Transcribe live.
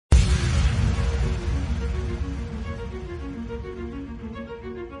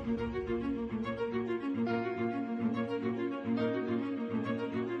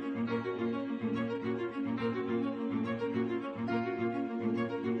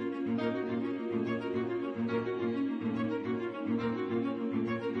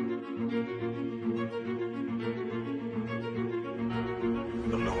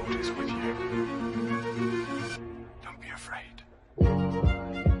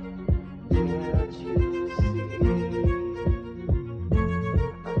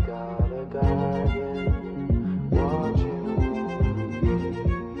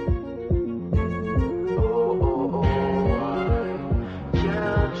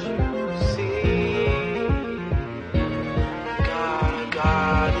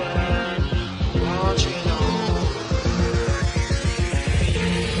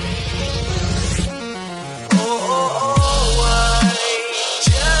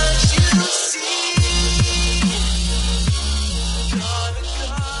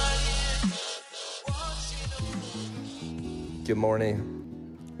Good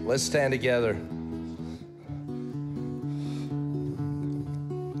morning. Let's stand together.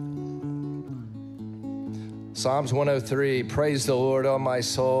 Psalms 103, praise the Lord, O my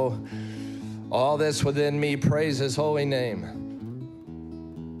soul. All that's within me, praise his holy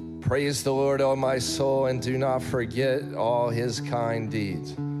name. Praise the Lord, O my soul, and do not forget all his kind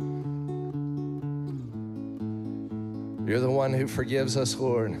deeds. You're the one who forgives us,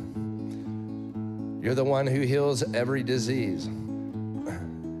 Lord. You're the one who heals every disease.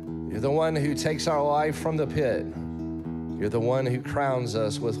 You're the one who takes our life from the pit. You're the one who crowns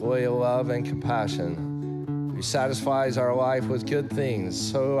us with loyal love and compassion, who satisfies our life with good things,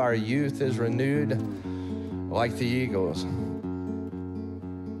 so our youth is renewed like the eagles.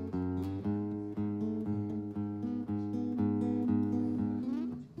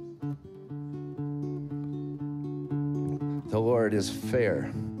 The Lord is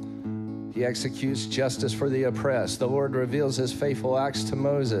fair. He executes justice for the oppressed. The Lord reveals his faithful acts to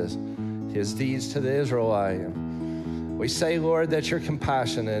Moses, his deeds to the Israelite. We say, Lord, that you're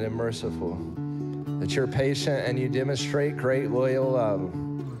compassionate and merciful, that you're patient and you demonstrate great loyal love.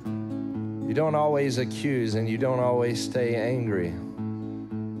 You don't always accuse and you don't always stay angry.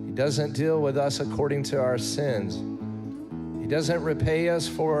 He doesn't deal with us according to our sins. He doesn't repay us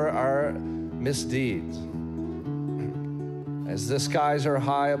for our misdeeds. As the skies are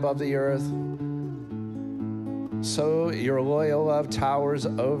high above the earth, so your loyal love towers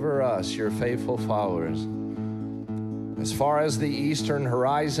over us, your faithful followers. As far as the eastern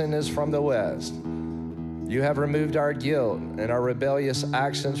horizon is from the west, you have removed our guilt and our rebellious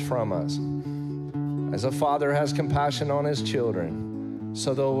actions from us. As a father has compassion on his children,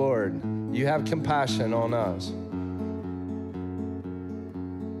 so the Lord, you have compassion on us.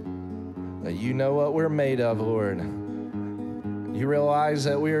 That you know what we're made of, Lord. You realize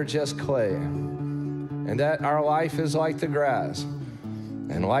that we are just clay, and that our life is like the grass,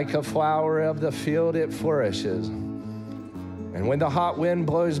 and like a flower of the field it flourishes. And when the hot wind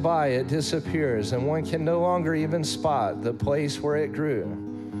blows by, it disappears, and one can no longer even spot the place where it grew.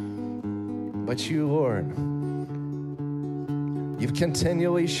 But you, Lord, you've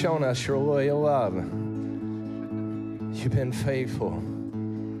continually shown us your loyal love. You've been faithful.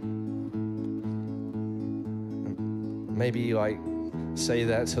 Maybe you say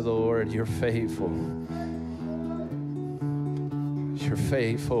that to the Lord, you're faithful. You're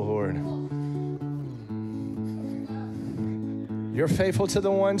faithful, Lord. You're faithful to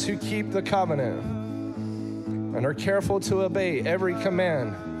the ones who keep the covenant and are careful to obey every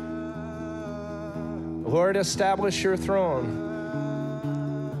command. Lord, establish your throne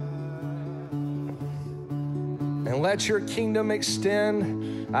and let your kingdom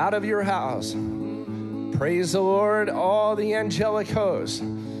extend out of your house. Praise the Lord, all the angelic hosts,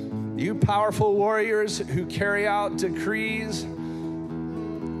 you powerful warriors who carry out decrees.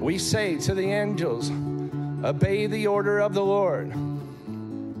 We say to the angels, obey the order of the Lord.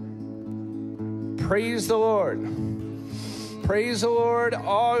 Praise the Lord. Praise the Lord,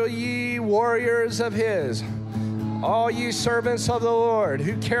 all ye warriors of his, all ye servants of the Lord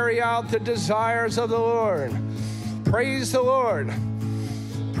who carry out the desires of the Lord. Praise the Lord.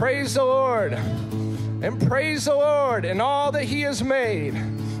 Praise the Lord. And praise the Lord in all that he has made,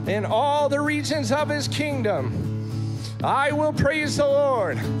 in all the regions of his kingdom. I will praise the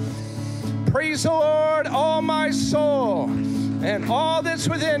Lord. Praise the Lord, all my soul, and all that's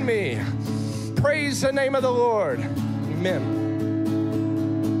within me. Praise the name of the Lord. Amen.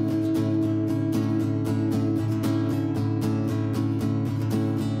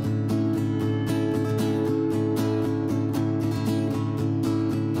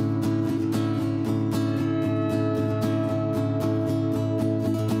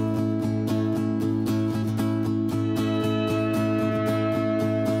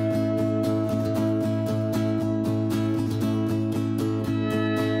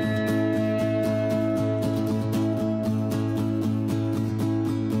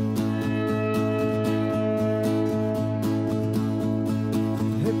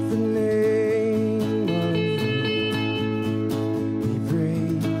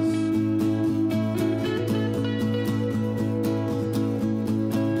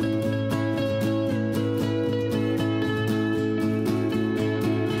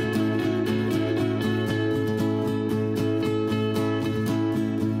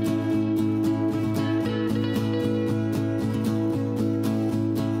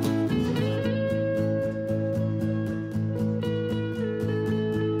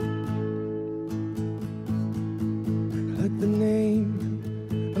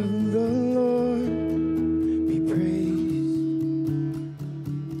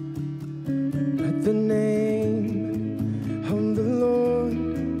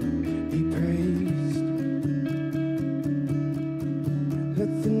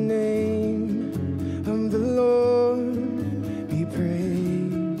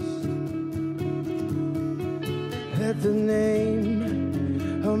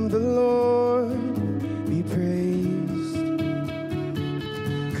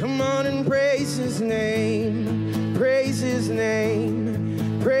 Come on and praise his name, praise his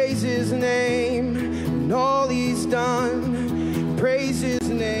name, praise his name, and all he's done. Praise his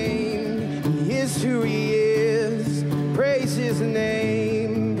name, he is who he is. Praise his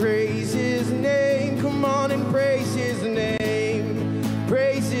name, praise his name. Come on and praise his name,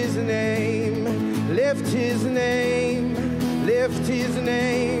 praise his name, lift his name, lift his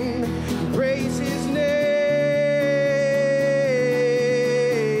name, praise his name.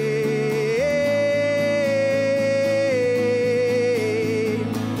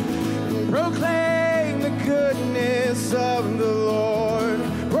 Proclaim the goodness of the Lord.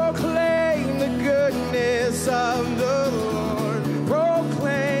 Proclaim the goodness of the Lord.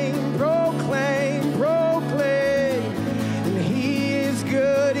 Proclaim, proclaim, proclaim. And he is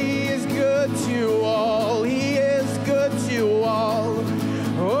good to all. He is good to all.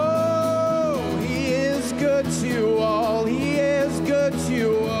 Oh, he is good to all. He is good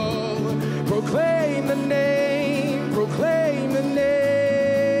to all. Proclaim the name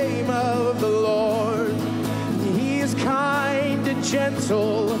of the Lord. He is kind and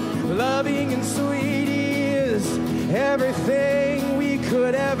gentle, loving and sweet. He is everything we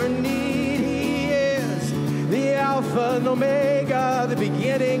could ever need. He is the Alpha and Omega, the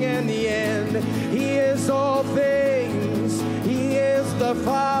beginning and the end. He is all things. He is the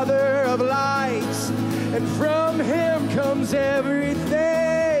Father of lights, and from him comes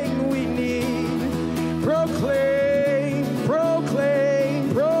everything we need. Proclaim, proclaim,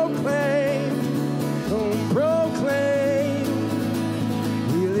 proclaim, oh, proclaim.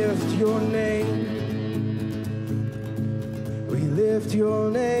 We lift your name. We lift your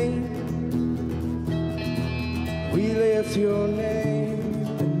name. We lift your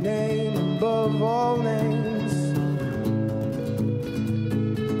name, the name above all names.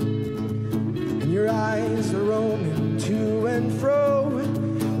 And your eyes are roaming to and fro,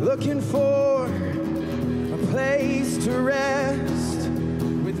 looking for a place to rest,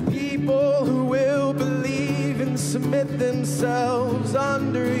 with people who will believe and submit themselves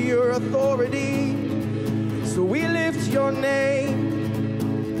under your authority. So we lift your name.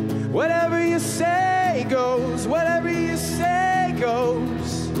 Whatever you say goes, whatever you say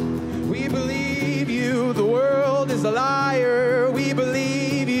goes. We believe you, the world is a liar. We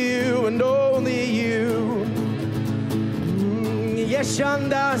believe you and only you.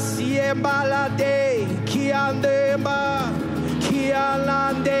 Yeshanda siembalade, kiandema,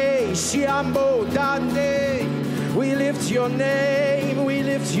 kialande, shiambo dande. We lift your name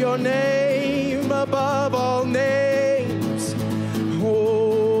above all names.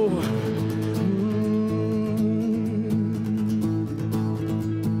 Oh,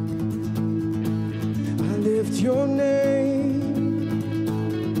 I lift your name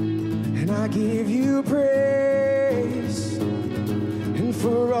and I give you praise. And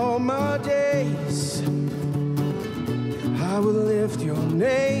for all my days, I will lift your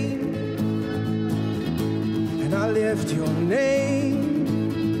name. And I lift your name,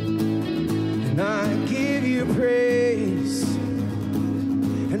 and I give you praise.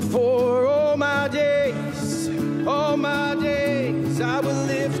 And for all my days, I will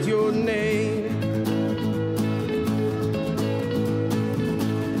lift your name.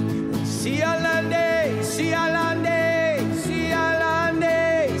 Sialande, sialande,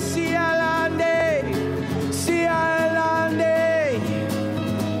 sialande, sialande, sialande.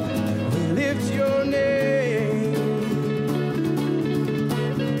 We lift your name.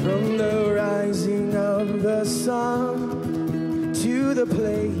 From the rising of the sun to the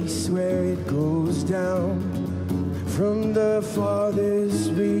place where it goes down, from the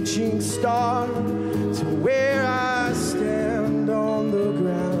farthest reaching star to where I stand on the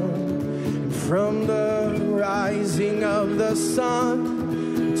ground, and from the rising of the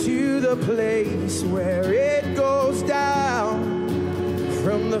sun to the place where it goes down,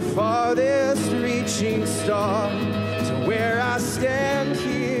 from the farthest reaching star to where I stand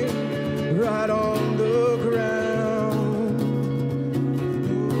here, right on the ground.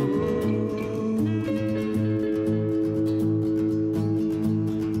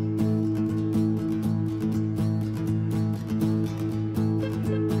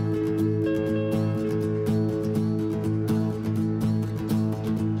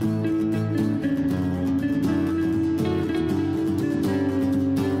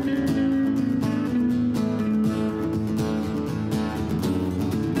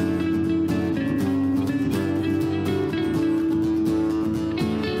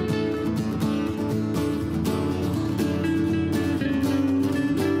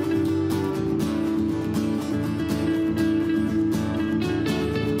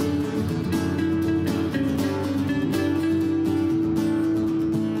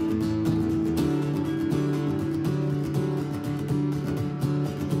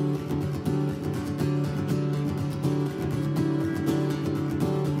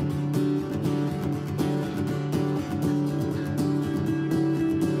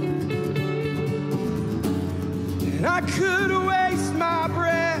 And I could waste my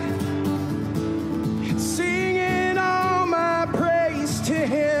breath singing all my praise to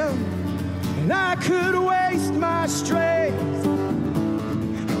him. And I could waste my strength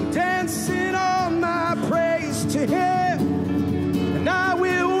dancing all my praise to him. And I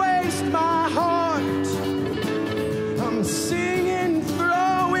will waste my heart. I'm singing,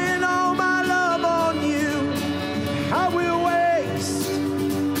 throwing all my love on you. I will waste,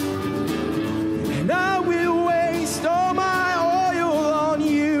 and I will waste all my oil on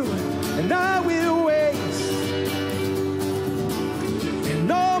you. And I will waste, and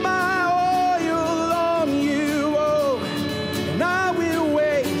all my oil on you. Oh, and I will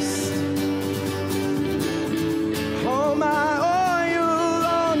waste all my oil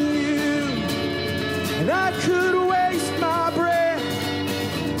on you. And I could waste my breath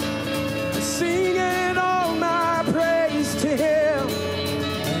singing all my praise to him.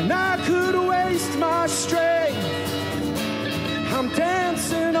 And I could waste my strength. I'm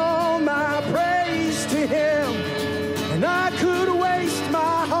dancing all my praise to him. And I could waste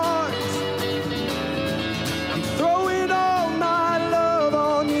my heart. I'm throwing all my love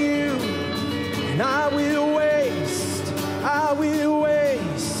on you. And I will waste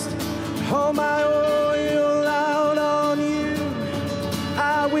all my oil out on you.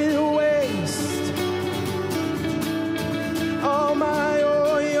 I will waste all my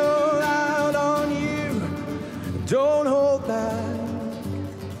oil out on you. Don't hold back.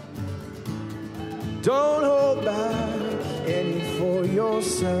 Don't hold back any for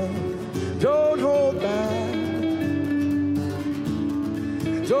yourself. Don't hold back.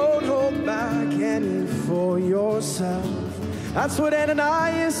 Don't hold back any for yourself. That's what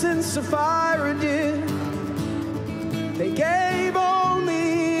Ananias and Sapphira did. They gave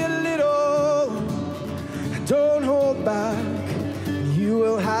only a little. Don't hold back. You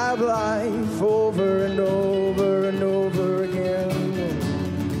will have life over and over and over again.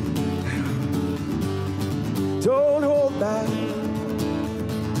 Don't hold back.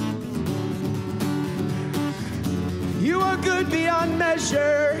 You are good beyond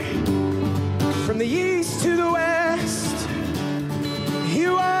measure. From the east to the west,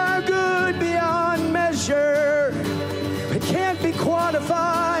 you are good beyond measure. It can't be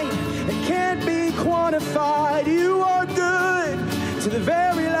quantified. It can't be quantified. You are good to the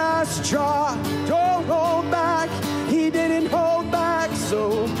very last drop. Don't hold back. He didn't hold back,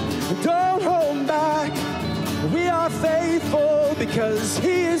 so don't hold back. We are faithful because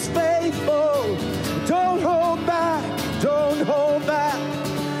he is faithful. Don't hold back. Don't hold back.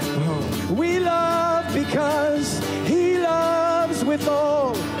 We love because he loves with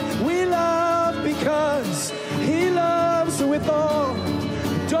all. We love because he loves with all.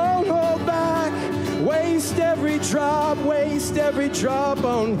 Don't hold back. Waste every drop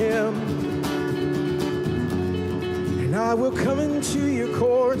on him. And I will come into your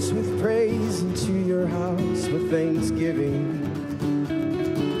courts with praise, into your house with thanksgiving.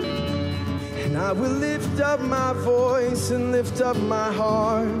 And I will lift up my voice and lift up my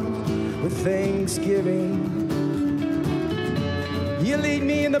heart with thanksgiving. You lead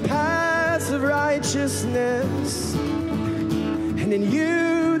me in the paths of righteousness, and in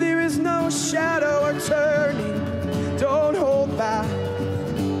you there is no shadow or turning. Don't hold back.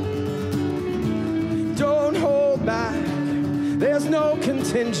 Don't hold back. There's no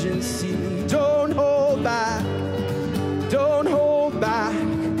contingency. Don't hold back. Don't hold back.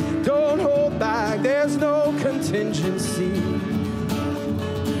 Don't hold back. There's no contingency.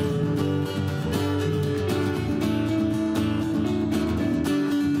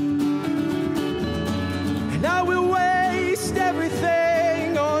 And I will waste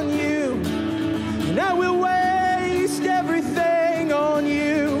everything on you. And I will waste everything on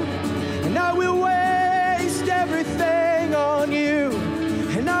you. And I will waste everything on you.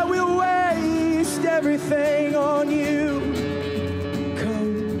 And I will waste everything on you.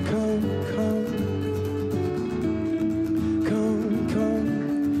 Come, come, come. Come,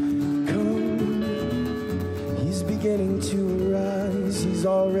 come, come. He's beginning to rise. He's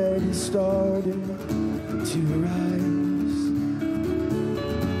already started to rise.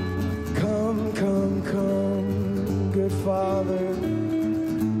 Come, come, come, good Father.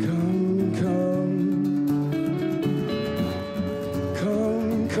 Come, come.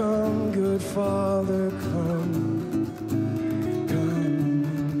 Come, come, good Father, come. Come.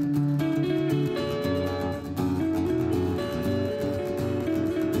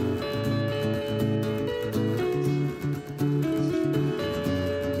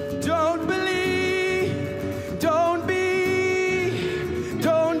 Don't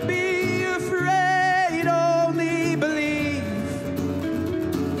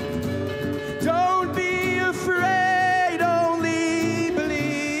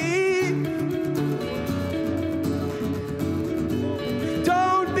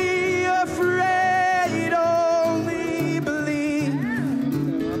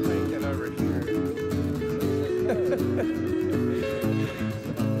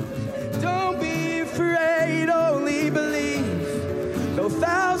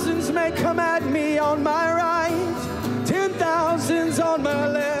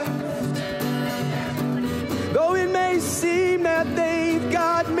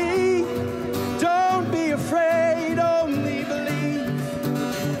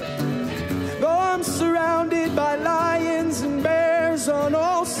on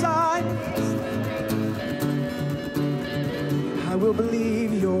all sides. I will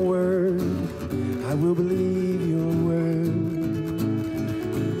believe your word. I will believe your word.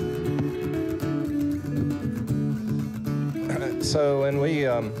 So when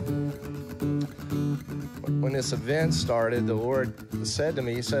this event started, the Lord said to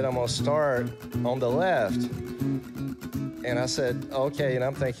me, he said, I'm going to start on the left. And I said, okay. And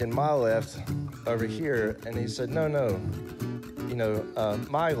I'm thinking my left over here. And he said, no, you know,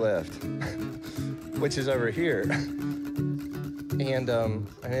 my left, which is over here. And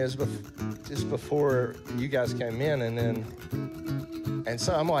it was just before you guys came in. And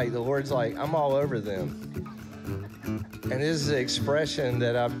so I'm like, the Lord's like, I'm all over them. And this is the expression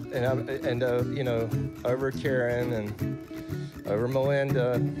that you know, over Karen and over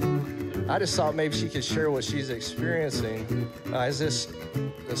Melinda. I just thought maybe she could share what she's experiencing as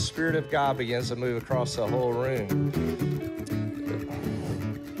the Spirit of God begins to move across the whole room.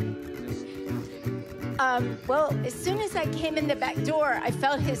 Well, as soon as I came in the back door, I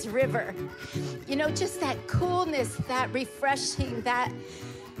felt his river. You know, just that coolness, that refreshing, that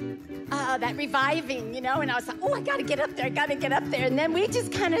reviving, you know, and I was like, oh, I gotta get up there. And then we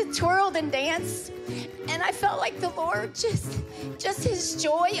just kind of twirled and danced. And I felt like the Lord just his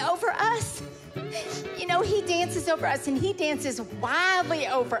joy over us. You know, he dances over us and he dances wildly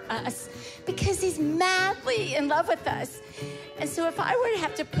over us because he's madly in love with us. And so if I were to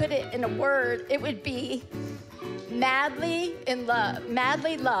have to put it in a word, it would be madly in love,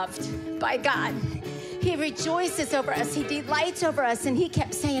 madly loved by God. He rejoices over us. He delights over us. And he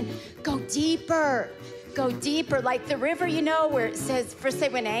kept saying, go deeper, like the river, you know, where it says first they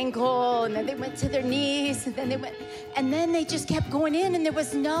went ankle and then they went to their knees and then they just kept going in and there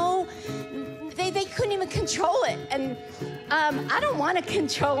was no, they couldn't even control it. And I don't want to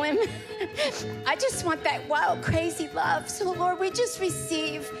control him. I just want that wild, crazy love. So Lord, we just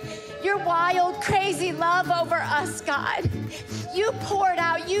receive your wild, crazy love over us, God. You pour it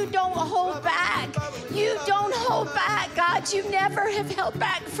out. You don't hold back. You don't hold back, God. You never have held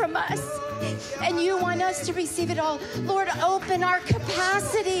back from us. And you want us to receive it all. Lord, open our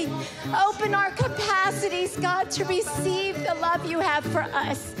capacity. Open our capacities, God, to receive the love you have for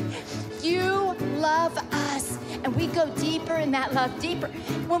us. You love us. And we go deeper in that love, deeper.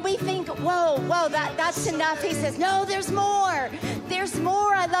 When we think, whoa, that's enough, he says, no, there's more. There's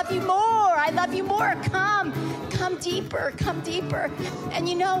more. I love you more. I love you more. Come deeper, come deeper. And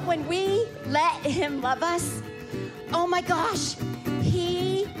you know, when we let him love us, oh my gosh,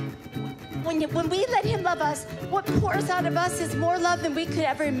 when we let him love us, what pours out of us is more love than we could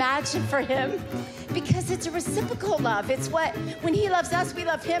ever imagine for him. Because it's a reciprocal love. It's when he loves us, we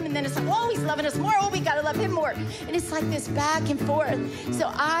love him, and then it's like, oh, he's loving us more. Oh, we gotta love him more. And it's like this back and forth. So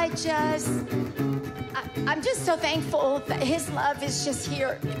I'm just so thankful that his love is just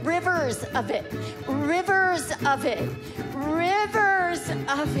here. Rivers of it. Rivers of it. Rivers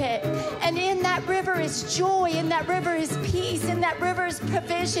of it. And in that river is joy. In that river is peace. In that river is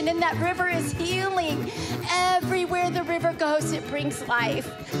provision. In that river is healing. Everywhere the river goes, it brings life.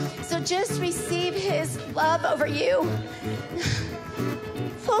 So just receive his love over you.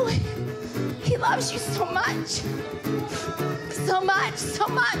 Fully. He loves you so much. So much, so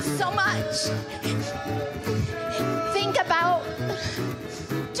much, so much. Think about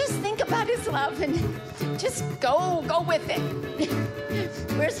his love and just go with it.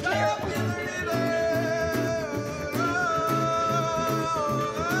 Where's Carol?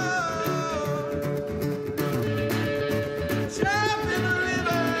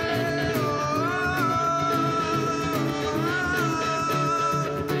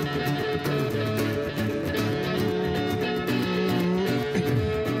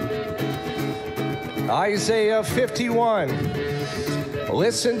 Isaiah 51.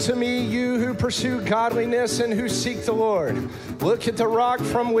 Listen to me, you who pursue godliness and who seek the Lord. Look at the rock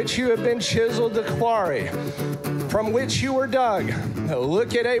from which you have been chiseled, the quarry, from which you were dug.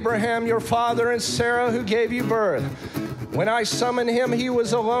 Look at Abraham, your father, and Sarah, who gave you birth. When I summoned him, he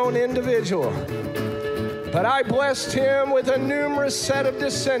was a lone individual. But I blessed him with a numerous set of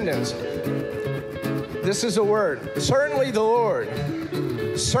descendants. This is a word. Certainly the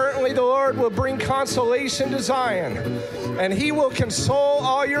Lord will bring consolation to Zion, and he will console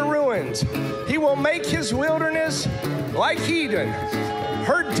all your ruins. He will make his wilderness like Eden,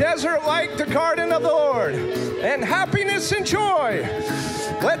 her desert like the garden of the Lord, and happiness and joy.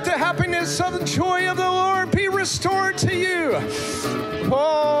 Let the happiness of the joy of the Lord be restored to you.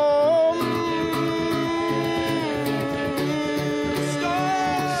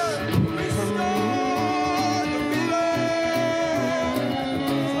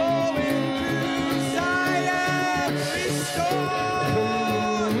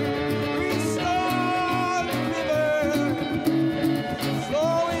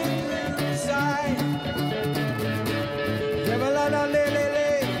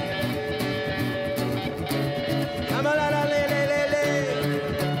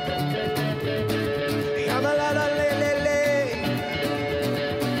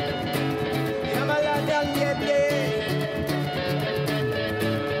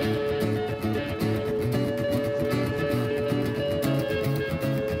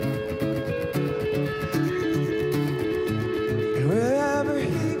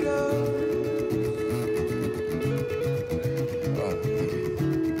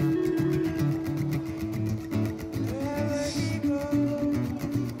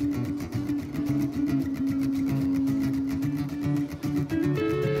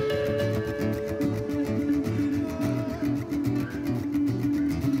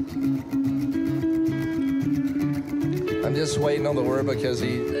 just waiting on the word because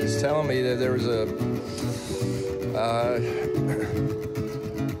he's telling me that there was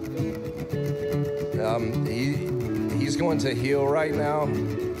he's going to heal right now.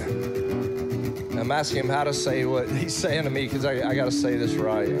 I'm asking him how to say what he's saying to me because I got to say this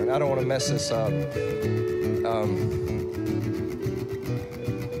right. And I don't want to mess this up.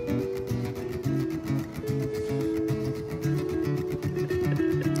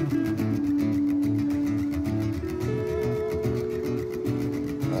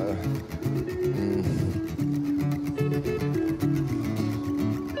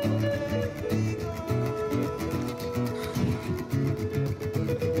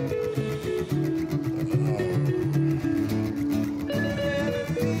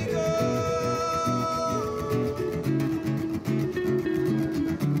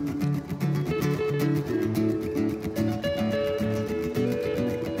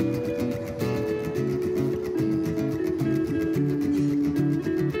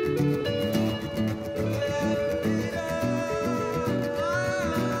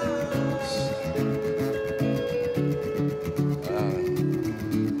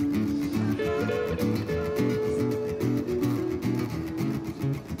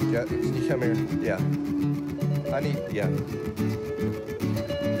 Can you come here? Yeah. Yeah.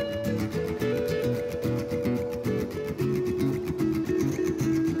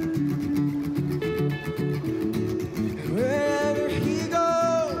 Wherever he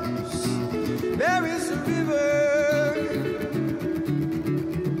goes, there is a river.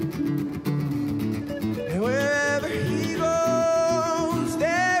 And wherever he goes,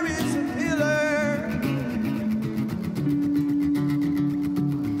 there is a pillar.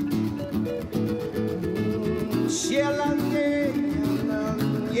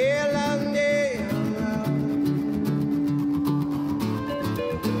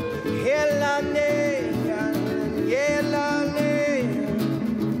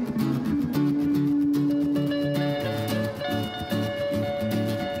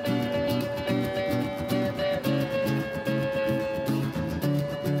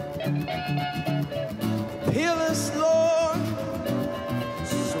 Heal us, Lord,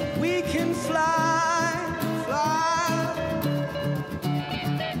 so we can fly, fly.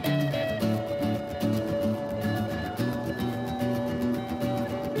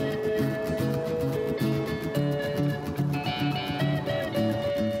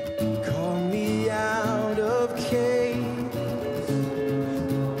 Call me out of caves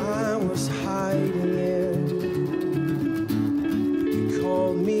I was hiding in. You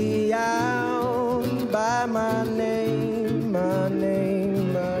called me out by my name, my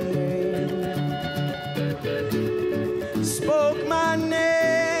name, my name. You spoke my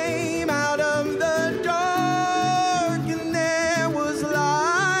name out of the dark, and there was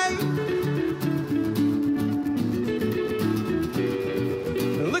light.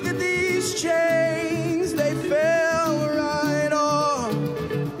 Look at these chains, they fell right off.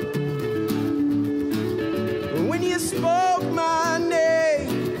 When you spoke my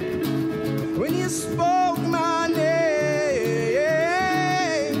name, when you spoke my name,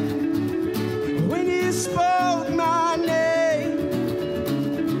 when you spoke my name,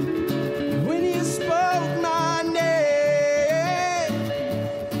 when you spoke my name,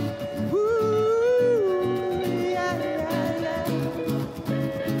 ooh, yeah, yeah, yeah.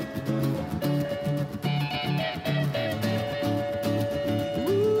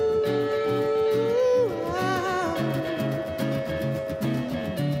 Ooh, ah.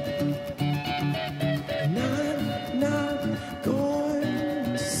 And I'm not going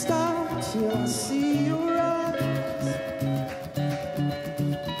to stop till I see your eyes.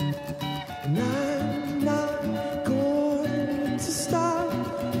 And I'm not going to stop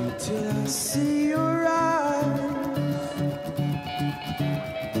till I see your eyes.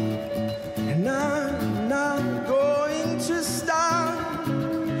 And I'm not going to stop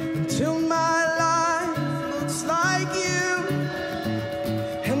until my life looks like you.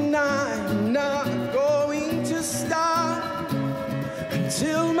 And I'm not going to stop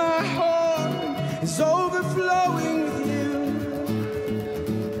until my heart is overflowing with you.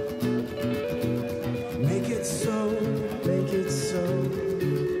 Make it so, make it so.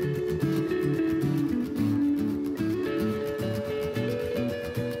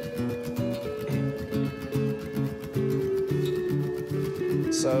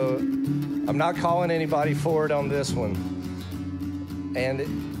 So I'm not calling anybody forward on this one.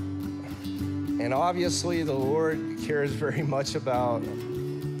 And obviously the Lord cares very much about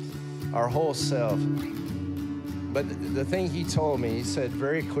our whole self. But the thing he told me, he said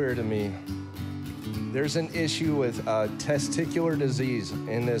very clear to me, there's an issue with testicular disease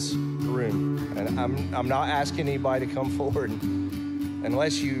in this room. And I'm not asking anybody to come forward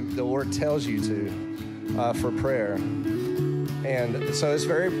unless the Lord tells you to for prayer. And so it's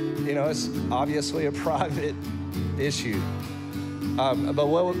very, it's obviously a private issue. But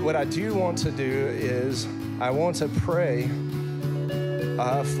what I do want to do is I want to pray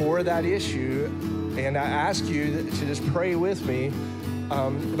for that issue. And I ask you to just pray with me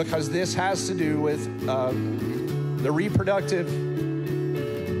because this has to do with the reproduction.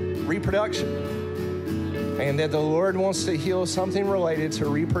 And that the Lord wants to heal something related to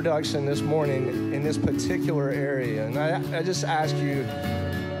reproduction this morning in this particular area. And I just ask you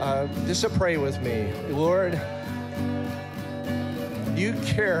just to pray with me. Lord, you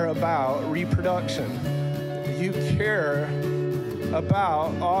care about reproduction. You care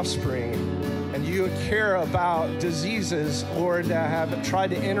about offspring. And you care about diseases, Lord, that have tried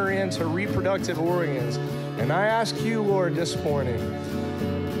to enter into reproductive organs. And I ask you, Lord, this morning,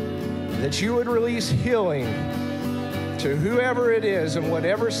 that you would release healing to whoever it is in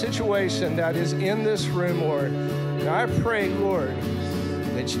whatever situation that is in this room, Lord. And I pray, Lord,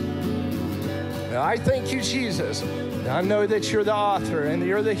 I thank you, Jesus. I know that you're the author and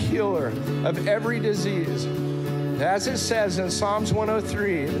you're the healer of every disease. As it says in Psalms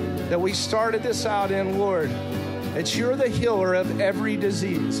 103, that we started this out in, Lord, that you're the healer of every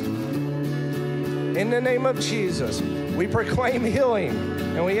disease. In the name of Jesus, we proclaim healing,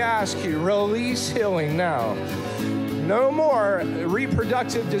 and we ask you, release healing now. No more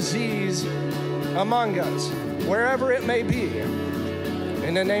reproductive disease among us, wherever it may be.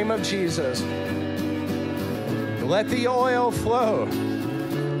 In the name of Jesus, let the oil flow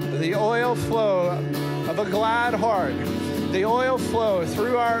of a glad heart, the oil flow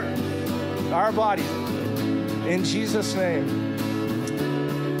through our body. In Jesus' name.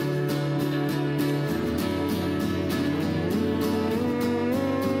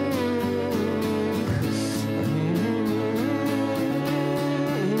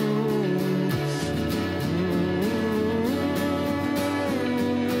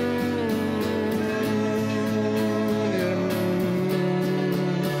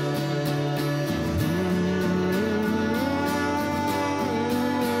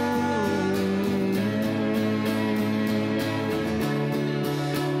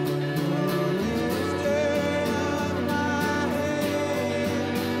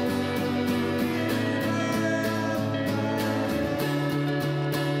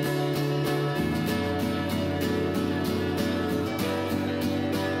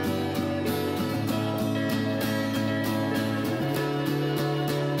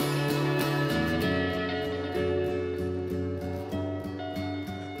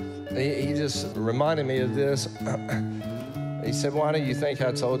 He just reminded me of this. He said, why do you think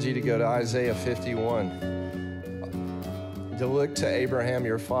I told you to go to Isaiah 51? To look to Abraham,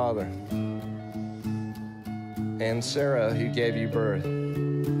 your father, and Sarah, who gave you birth.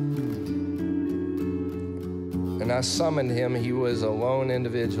 And I summoned him. He was a lone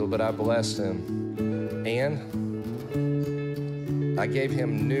individual, but I blessed him. And I gave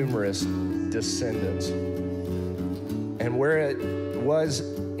him numerous descendants. And where it was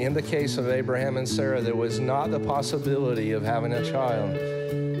in the case of Abraham and Sarah, there was not the possibility of having a child.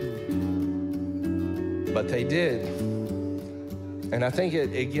 But they did. And I think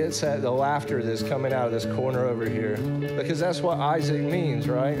it gets at the laughter that's coming out of this corner over here. Because that's what Isaac means,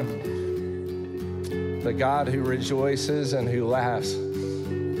 right? The God who rejoices and who laughs.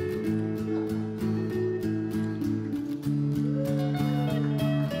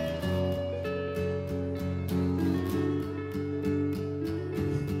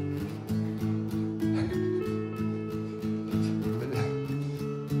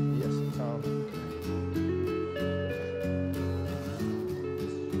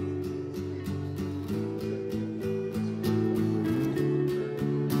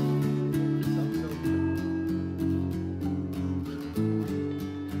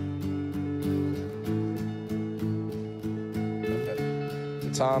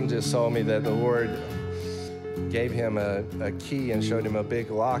 Tom just told me that the Lord gave him a key and showed him a big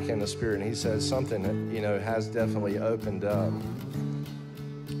lock in the spirit. And he said something that, has definitely opened up.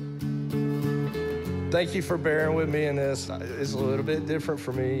 Thank you for bearing with me in this. It's a little bit different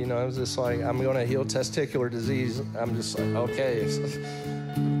for me. I was just like, I'm going to heal testicular disease. I'm just like, okay.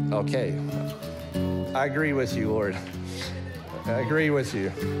 Okay. I agree with you, Lord. I agree with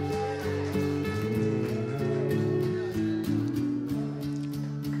you.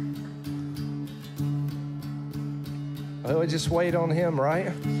 We just wait on him,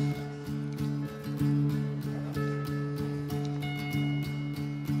 right?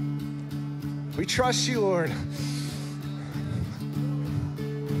 We trust you, Lord.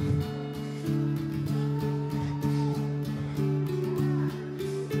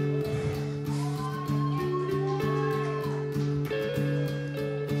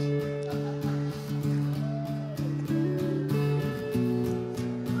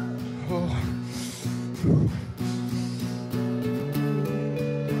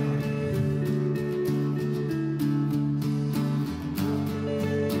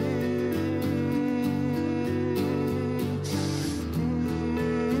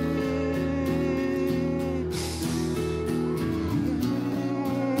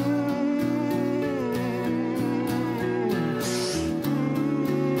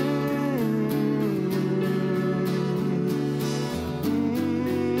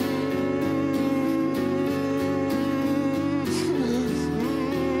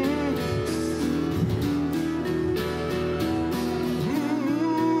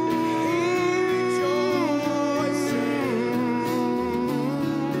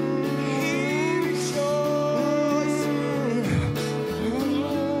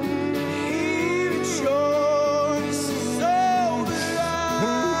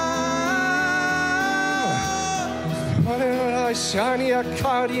 Sania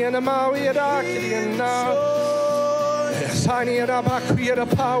Cardiana Maria Darkiana Sania Bakuya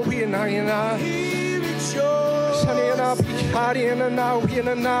Pawina Sania Picariana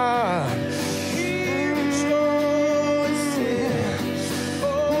Nawina.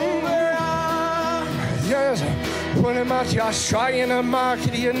 Yes, when I'm at your shrine and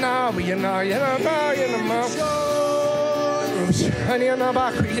market, you know, Sania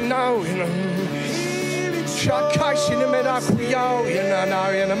Bakuya. Shakashi ne merakuya yana na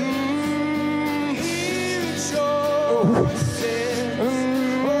yana.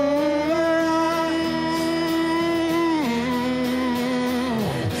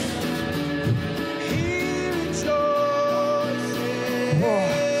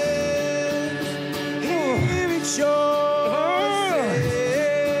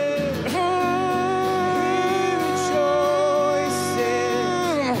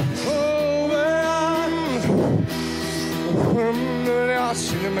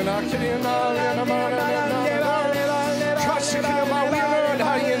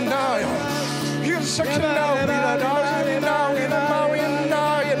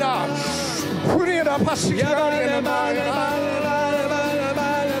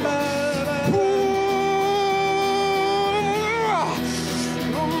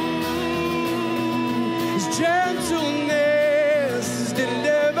 His gentleness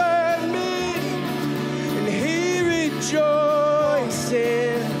delivered me, and he rejoices.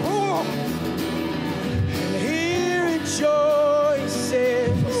 And he rejoices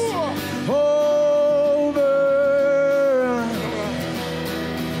over.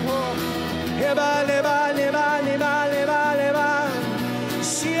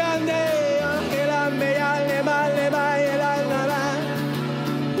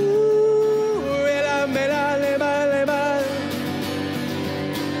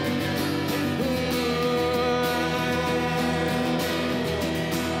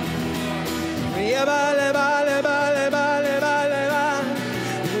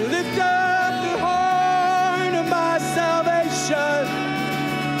 Lift up the horn of my salvation.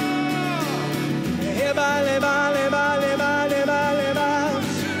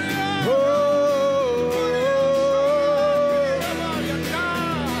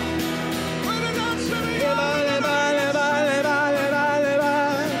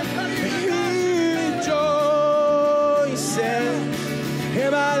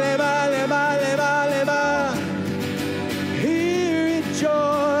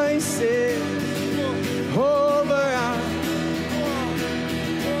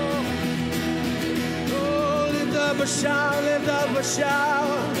 Shout, lift up a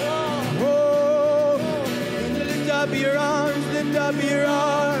shout. Oh, lift up your arms, lift up your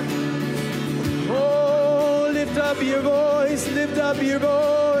arms. Oh, lift up your voice, lift up your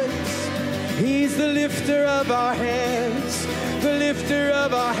voice. He's the lifter of our hands, the lifter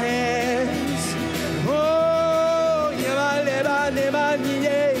of our hands. Oh, yeba leba leba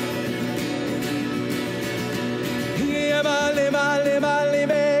niye. Yeba leba leba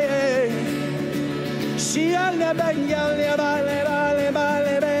lebe. Shia leba leba leba leba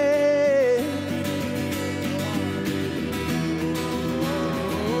lebe.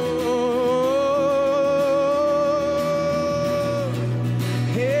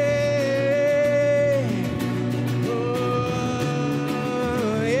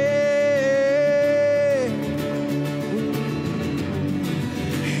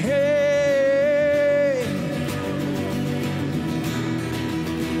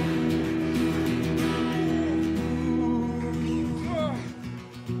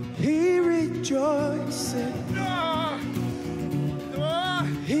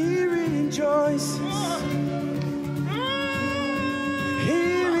 rejoices.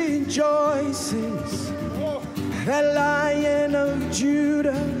 He rejoices. That Lion of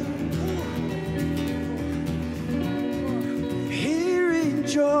Judah. He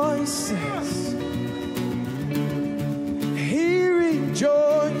rejoices. He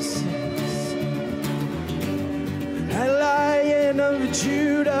rejoices. That Lion of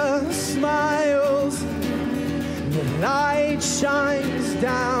Judah smiles. The light shines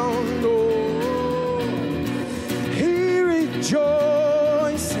down. Oh, he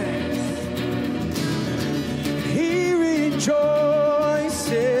rejoices. He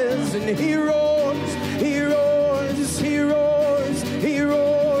rejoices and he roars, he roars, he roars, he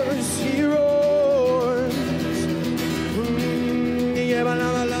roars, he roars.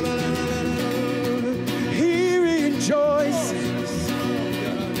 He rejoices.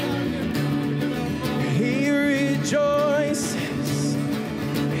 He rejoices.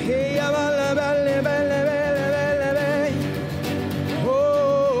 Oh,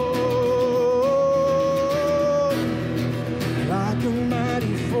 like a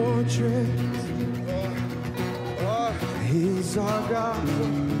mighty fortress, He's our God.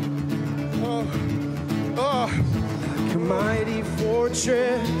 Like a mighty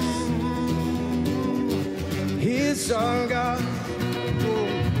fortress, He's our God.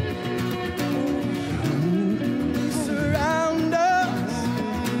 Surround us,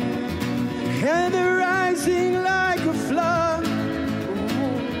 and they're rising like a flood,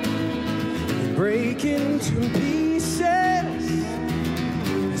 break into pieces,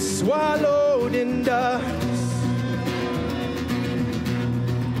 swallowed in dust.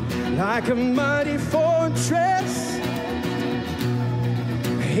 Like a mighty fortress,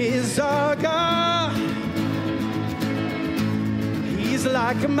 He's our God. He's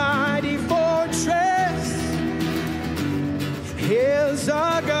like a mighty fortress. He's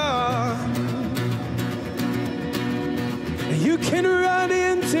our God. You can run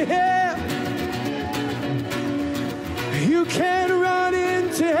into Him. You can run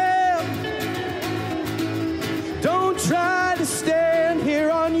into Him. Don't try to stand here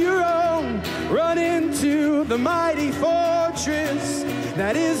on your own. Run into the mighty fortress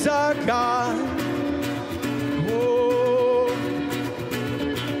that is our God. Oh,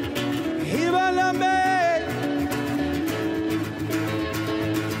 Hibalame,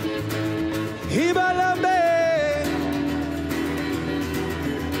 Hibalame,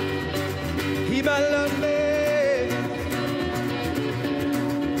 Hibalame,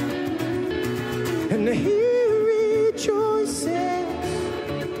 and He rejoices.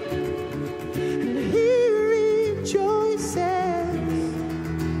 He rejoices.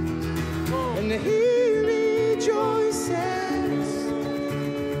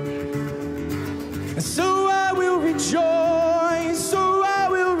 So I will rejoice, so I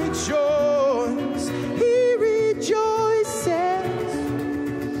will rejoice. He rejoices,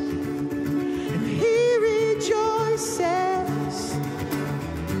 and He rejoices.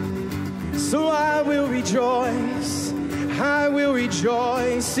 So I will rejoice, I will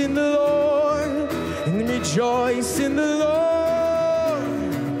rejoice in the Lord, and rejoice in the Lord.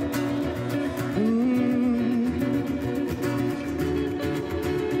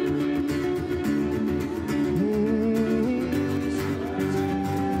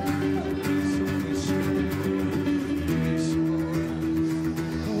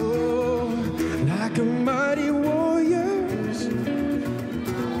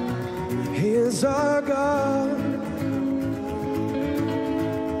 Our God,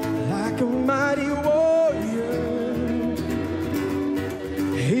 like a mighty warrior,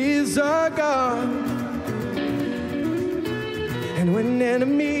 He's our God. And when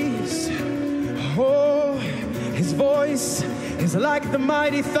enemies, oh, His voice is like the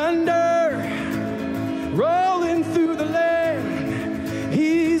mighty thunder rolling through the land.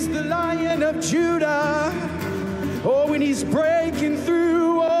 He's the Lion of Judah. Oh, when He's breaking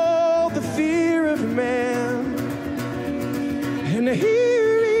through all the fear of man, and He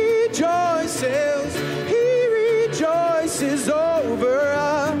rejoices over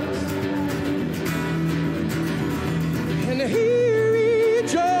us, and He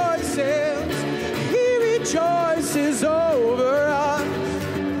rejoices over us.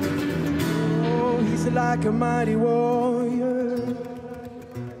 Oh, He's like a mighty warrior.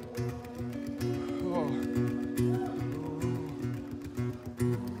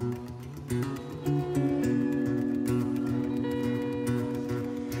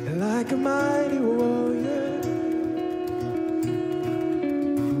 Like a mighty warrior,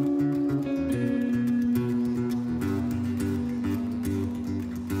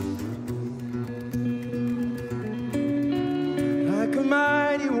 like a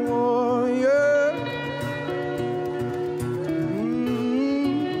mighty warrior.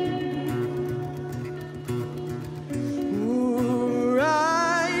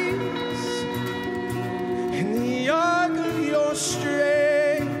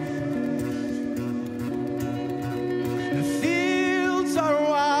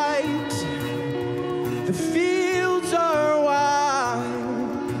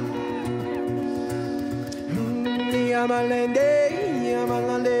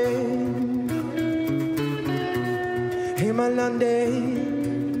 Himalande,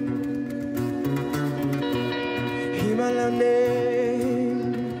 Himalande.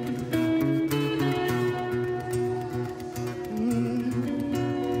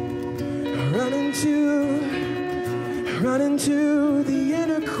 Run into the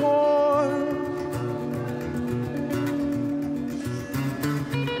inner court.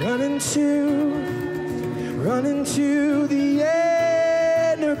 Run into the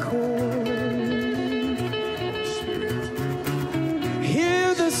inner court.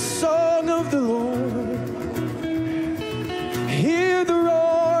 Hear the song of the Lord. Hear the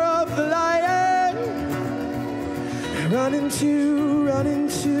roar of the lion. Run into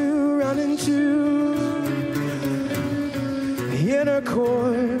the inner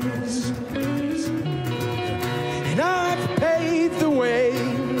courts. And I've paved the way.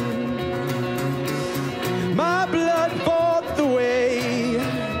 My blood fought the way.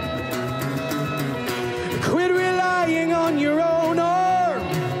 Quit relying on your own arm.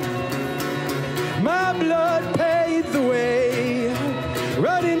 My blood paved the way.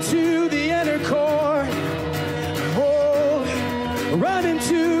 Run into the inner court. Oh, run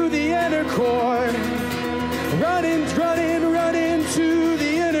into the inner court. Run into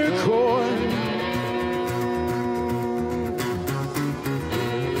the inner court.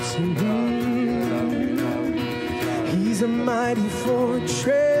 He's a mighty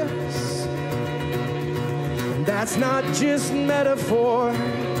fortress, and that's not just metaphor.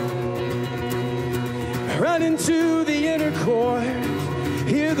 Run into the inner court.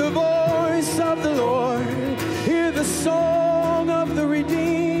 Hear the voice of the Lord. Hear the song of the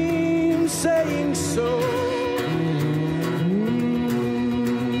redeemed saying so.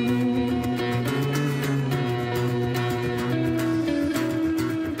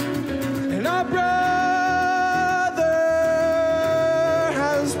 And our brother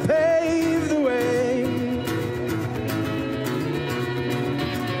has paved the way.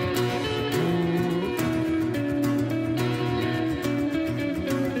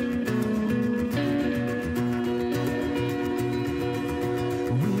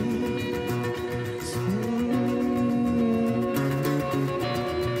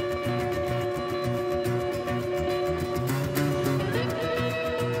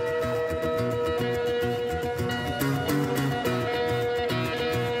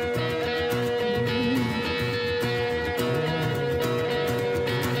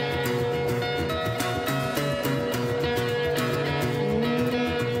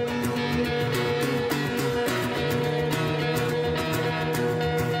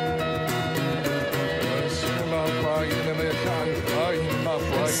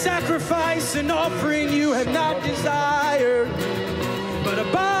 Sacrifice and offering you have not desired, but a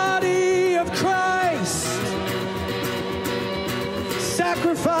body of Christ.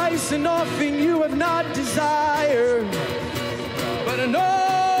 Sacrifice and offering you have not desired, but an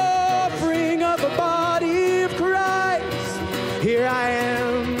offering of a body of Christ. Here I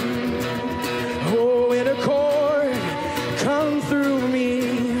am, oh, inner court, come through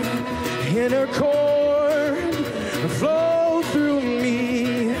me, inner court, flow through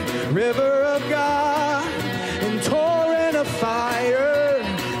me, river of God, and torrent of fire,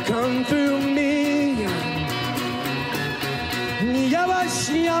 come through me.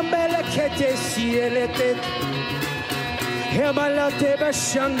 Yabashiambelekete sielete, hebalate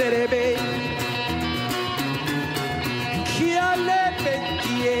bashanderebe,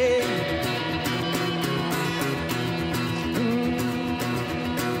 kialepetie.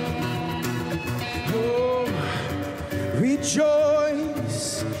 Oh,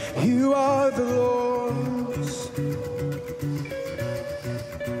 rejoice, you are the Lord's.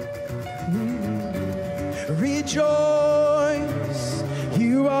 Rejoice,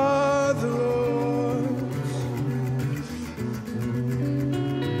 you are the Lord's.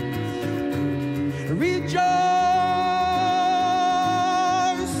 Rejoice,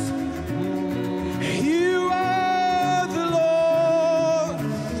 you are the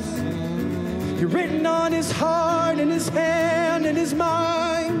Lord's. You're written on his heart and his hand and his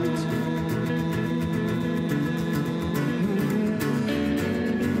mind.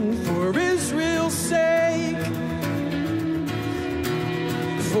 For Israel's sake,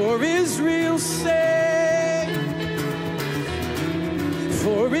 for Israel's sake,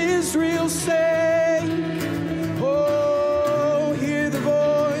 for Israel's sake. Oh, hear the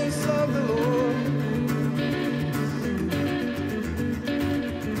voice of the Lord.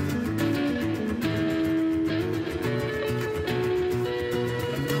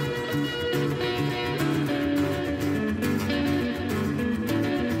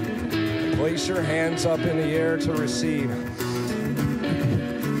 Place your hands up in the air to receive.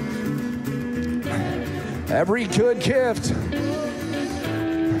 Every good gift,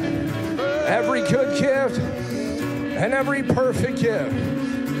 and every perfect gift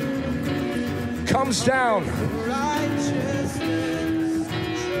comes down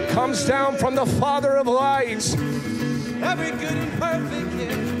from the Father of lights. Every good and perfect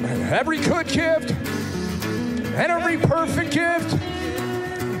gift. Every good gift and every perfect gift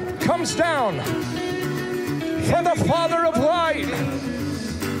comes down from the Father of light,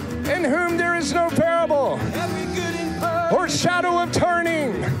 in whom there is no variable or shadow of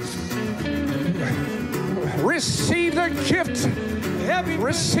turning. Receive the gift.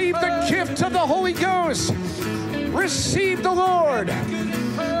 Receive the gift of the Holy Ghost. Receive the Lord.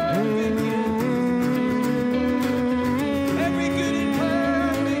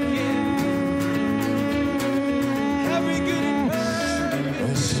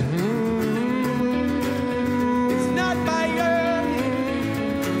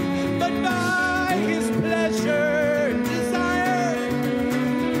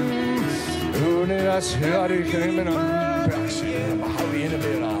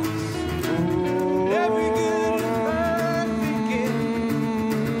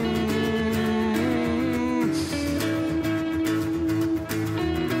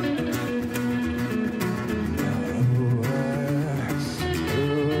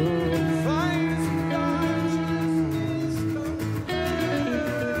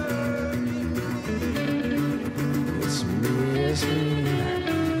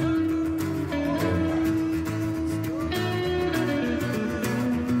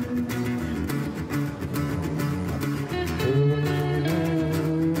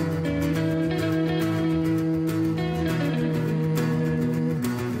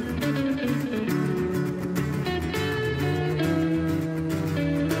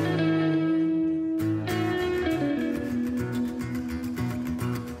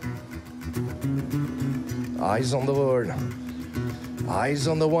 Eyes on the Lord. Eyes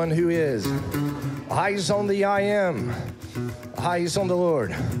on the one who is. Eyes on the I am. Eyes on the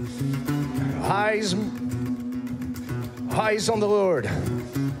Lord. Eyes on the Lord.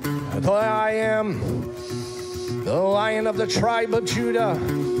 The I am. The Lion of the tribe of Judah.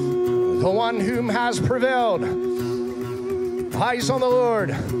 The one whom has prevailed. Eyes on the Lord.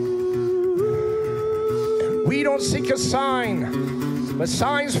 We don't seek a sign, but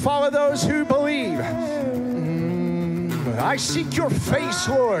signs follow those who believe. I seek your face,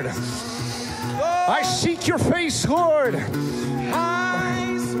 Lord. I seek your face, Lord.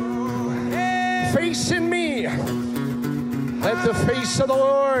 Face in me. Let the face of the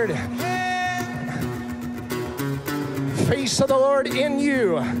Lord. Face of the Lord in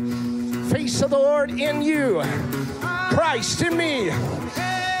you. Face of the Lord in you. Christ in me.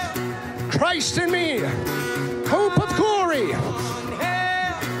 Christ in me. Hope of glory.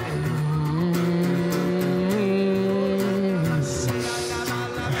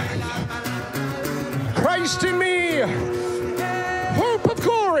 Christ in me, hope of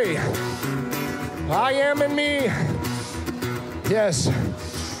glory. I am in me. Yes.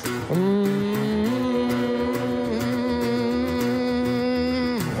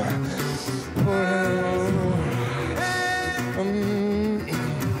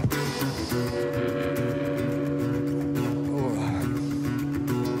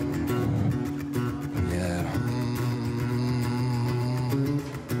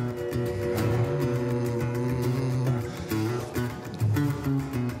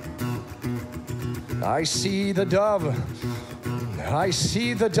 I see the dove. I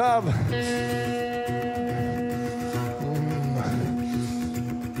see the dove.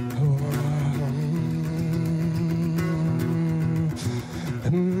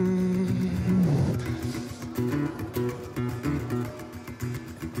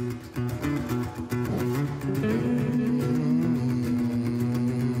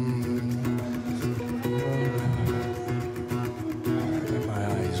 My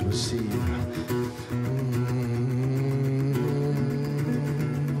eyes will see.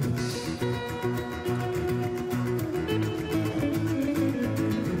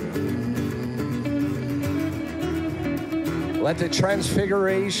 Let the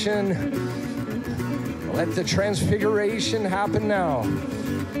transfiguration happen now.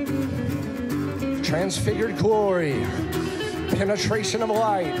 Transfigured glory, penetration of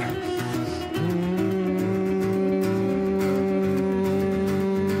light.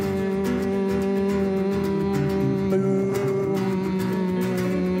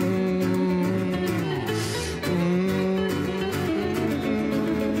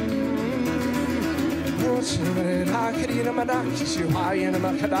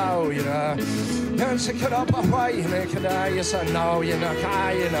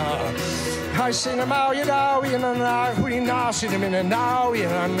 I sing them out, you know, in the night, we know, see them in the now, in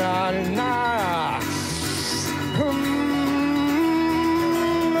the night.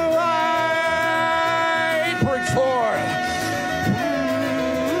 Right, break forth.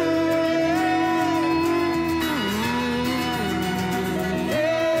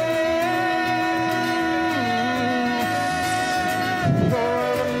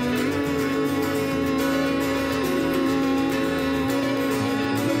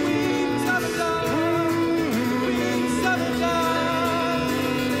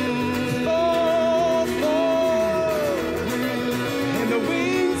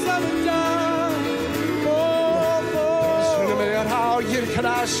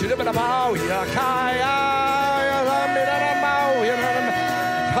 Should have been a bow, ya kaya, ya made a bow, you know,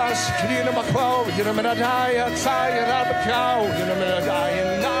 Cascadina McClow, you know, a die outside, you know, a cow, you know, a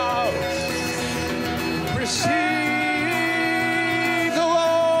dying now. Receive the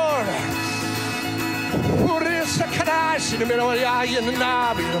Lord. Who is the Kadash in the middle of the eye in the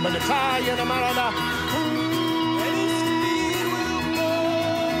knob, you know, a tie, you know,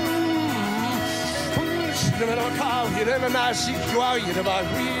 you know, a cow, you know, a seek you out, you know,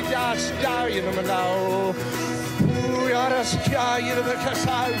 we dash down, you know, now. We are a sky, you know, the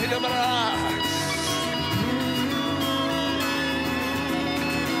Casa, you know,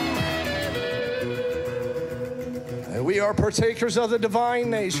 and we are partakers of the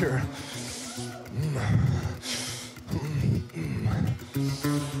divine nature.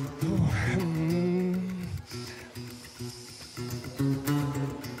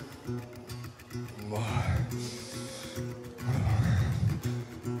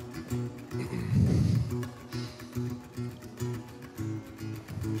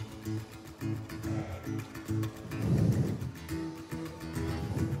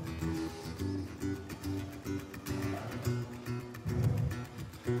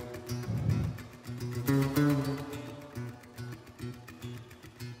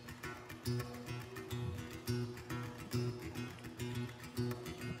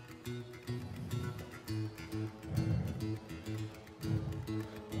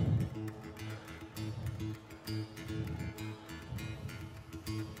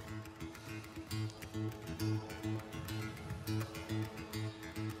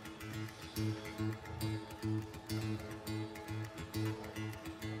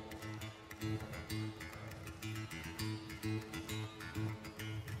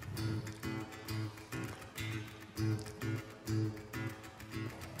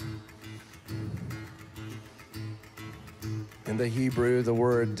 In the Hebrew, the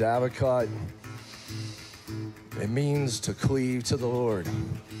word davakot, it means to cleave to the Lord.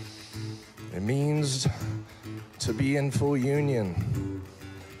 It means to be in full union.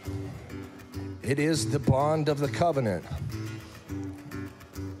 It is the bond of the covenant.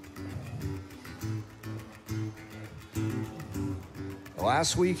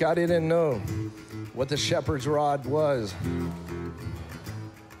 Last week, I didn't know what the shepherd's rod was.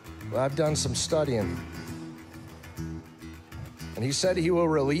 Well, I've done some studying. And he said he will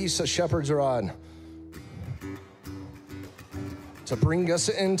release a shepherd's rod to bring us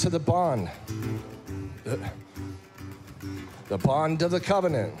into the bond, the bond of the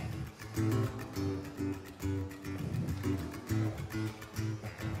covenant.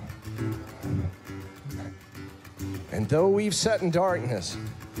 And though we've sat in darkness,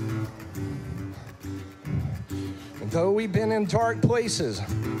 and though we've been in dark places,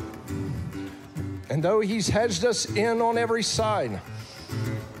 and though he's hedged us in on every side,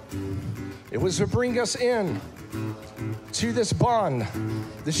 it was to bring us in to this bond,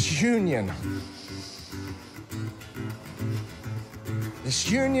 this union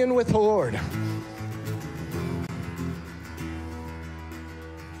with the Lord.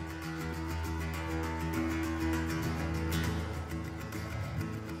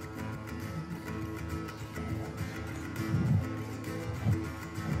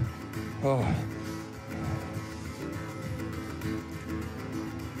 Oh.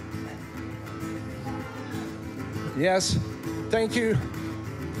 Yes, thank you.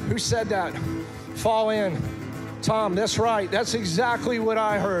 Who said that? Fall in. Tom, that's right. That's exactly what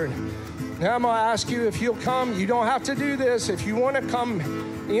I heard. Now I'm going to ask you if you'll come. You don't have to do this. If you want to come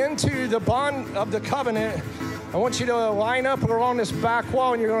into the bond of the covenant, I want you to line up along this back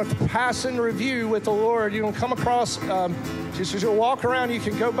wall, and you're going to pass in review with the Lord. You're going to come across, just as you walk around, you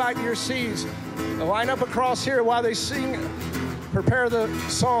can go back to your seats. Line up across here while they sing, prepare the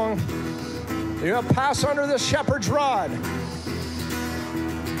song. You're going to pass under the shepherd's rod.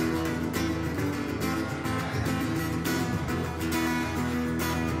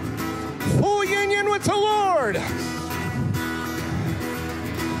 Full union with the Lord.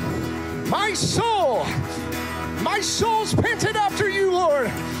 My soul's panted after you,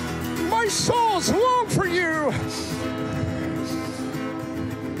 Lord. My soul's long for you.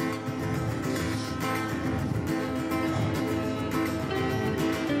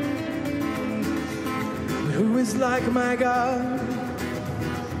 Who is like my God?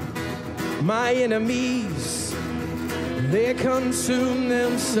 My enemies, they consume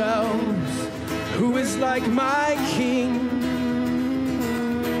themselves. Who is like my King?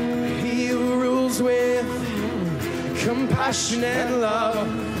 He who rules with compassion and love.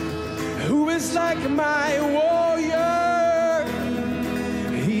 Who is like my warrior?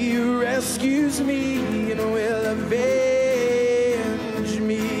 He who rescues me and will avenge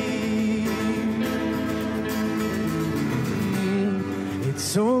me.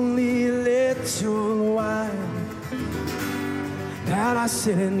 It's only a little while that I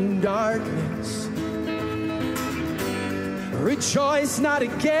sit in darkness. Rejoice not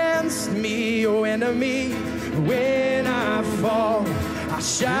against me, O enemy. When I fall, I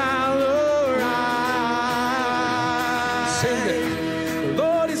shall arise. Sing it. The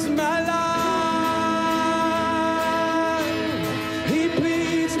Lord is my life. He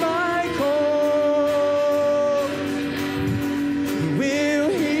pleads my cause. He will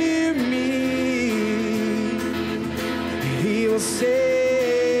hear me. He will save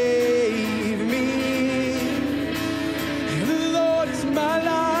me. The Lord is my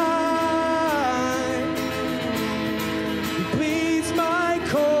life. He pleads my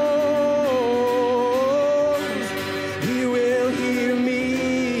cause. He will hear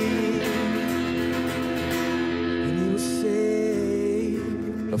me. And he will save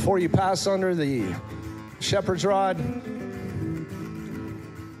me. Before you pass under the shepherd's rod,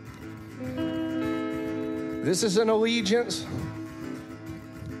 this is an allegiance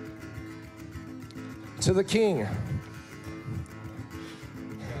to the King.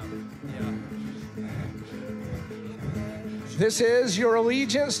 This is your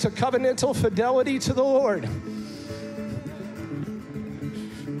allegiance to covenantal fidelity to the Lord.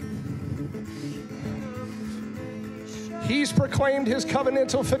 He's proclaimed his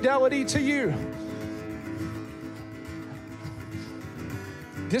covenantal fidelity to you.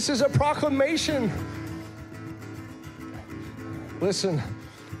 This is a proclamation. Listen,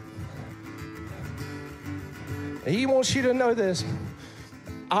 he wants you to know this.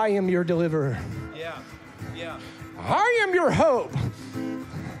 I am your deliverer. Yeah. I am your hope.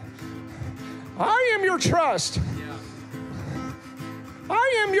 I am your trust.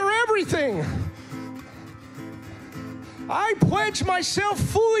 I am your everything. I pledge myself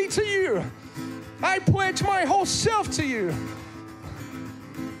fully to you. I pledge my whole self to you.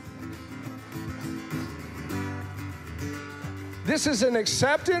 This is an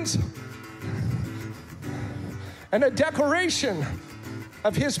acceptance and a declaration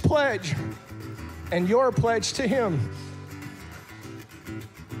of his pledge and your pledge to him.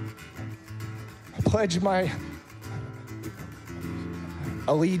 I pledge my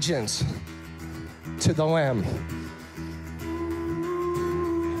allegiance to the Lamb.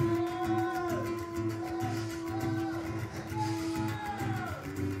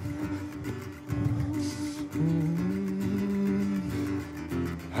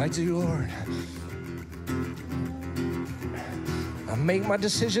 I do, Lord. I make my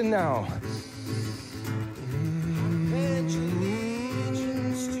decision now.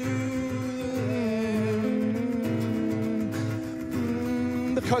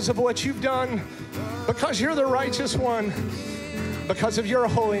 Because of what you've done, because you're the righteous one, because of your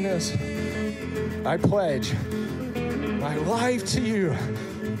holiness, I pledge my life to you.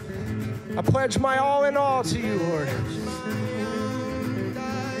 I pledge my all in all to you, Lord.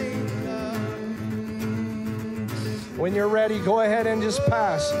 When you're ready, go ahead and just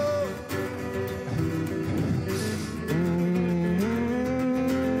pass.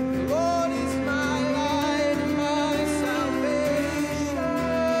 Lord is my light and my salvation.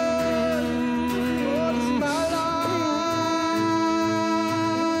 Lord is my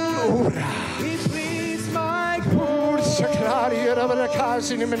light. He pleads my cause. Yes,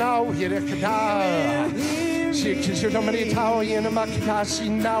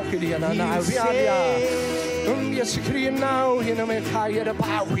 now in a Mekaya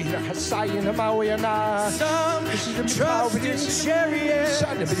Bowie, Kasayan Mawiana. Some trust in chariots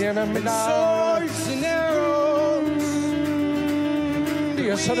and swords and arrows. We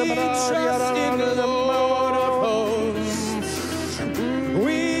trust in the Lord of hosts.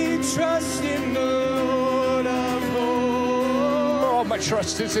 We trust in the Lord of hosts. All my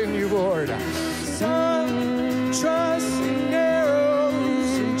trust is in you, Lord. Some trust in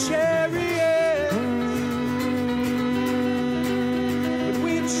arrows and chariots.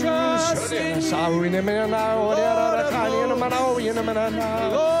 trust in you,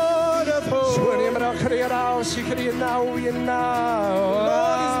 Lord of hosts. Lord is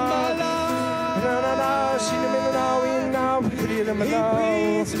my life. He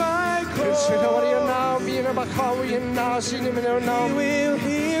pleads my cause. He will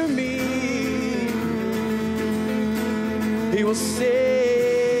hear me. He will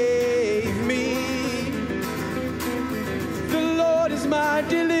save me. The Lord is my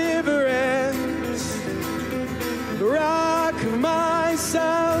deliverance, the rock of my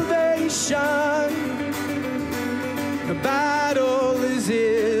salvation. The battle is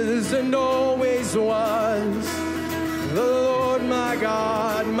his and always was. The Lord my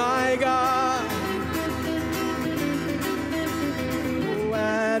God, my God. Oh,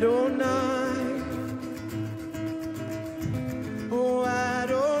 Adonai. Oh,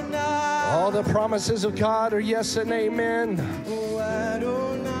 Adonai. All the promises of God are yes and amen. Oh,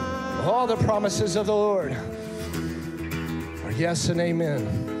 Adonai. All the promises of the Lord are yes and amen.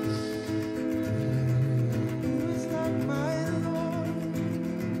 Who is like my Lord?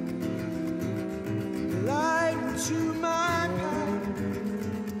 Light to my path.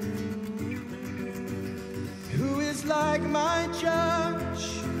 Who is like my judge?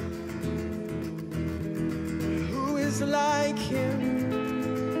 Who is like him?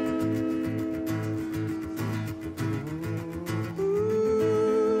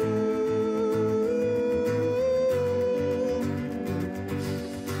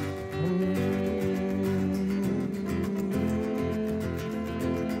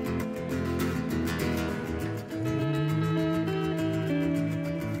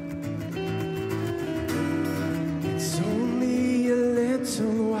 It's only a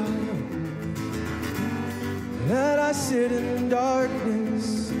little while that I sit in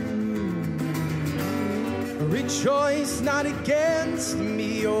darkness. Rejoice not against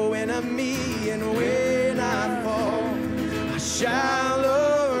me, O enemy, and when I fall, I shall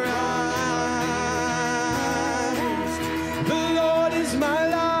arise. The Lord is my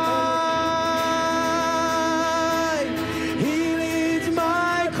light. He leads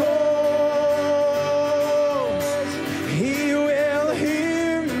my course. He will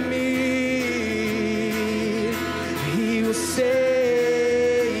hear me. He will save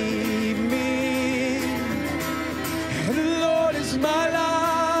me. And the Lord is my light.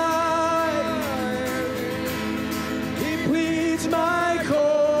 He pleads my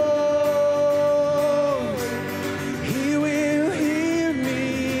cause. He will hear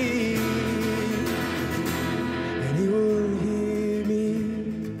me. And he will hear me.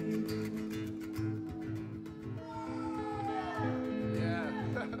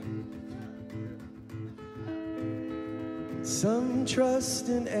 Some trust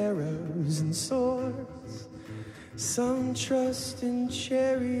in arrows and swords, some trust in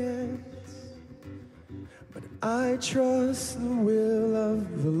chariots, but I trust the will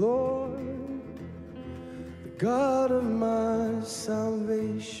of the Lord, the God of my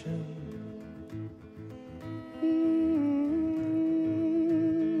salvation.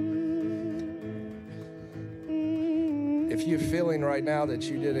 If you're feeling right now that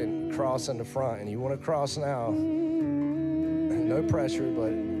you didn't cross in the front and you want to cross now, no pressure,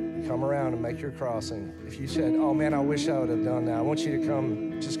 but come around and make your crossing. If you said, oh man, I wish I would have done that, I want you to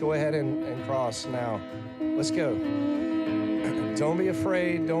come, just go ahead and cross now. Let's go. Don't be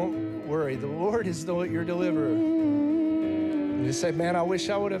afraid, don't worry. The Lord is your deliverer. And just say, man, I wish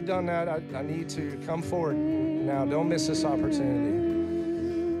I would have done that. I need to come forward now. Don't miss this opportunity.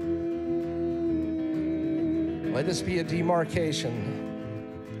 Let this be a demarcation.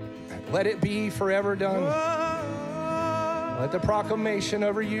 Let it be forever done. Let the proclamation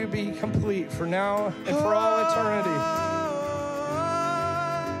over you be complete for now and for all eternity.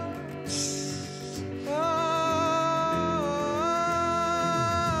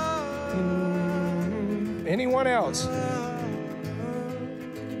 Anyone else?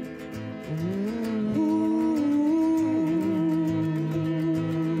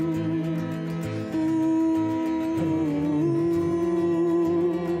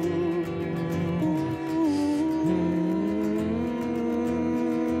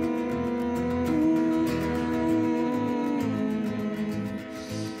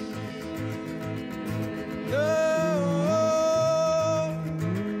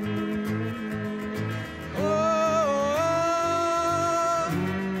 Oh,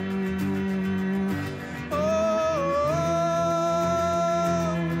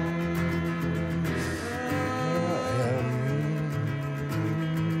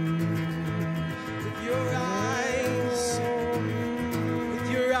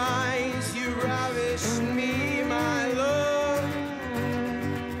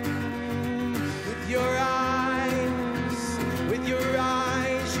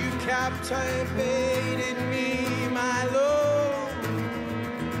 captivated me, my Lord.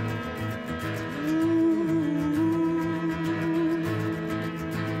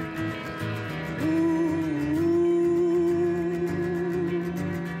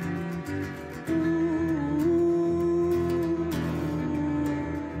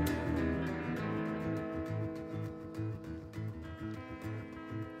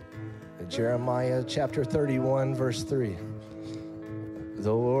 Jeremiah chapter 31, verse 3.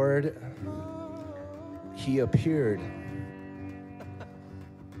 The Lord, He appeared.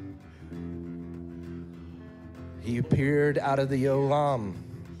 He appeared out of the Olam.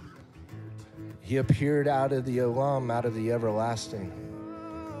 He appeared out of the Olam, out of the everlasting.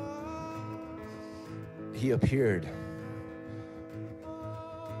 He appeared.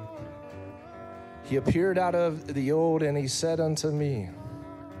 He appeared out of the old, and He said unto me,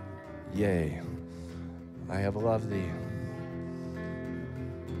 Yea, I have loved thee.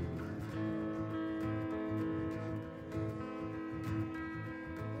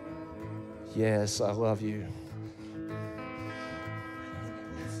 Yes, I love you.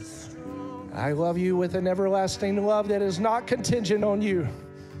 I love you with an everlasting love that is not contingent on you,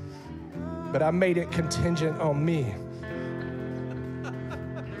 but I made it contingent on me.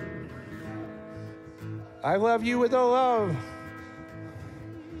 I love you with a love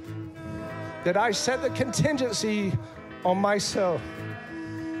that I set the contingency on myself.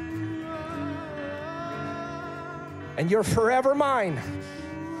 And you're forever mine.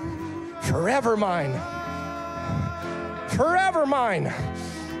 Forever mine. Forever mine.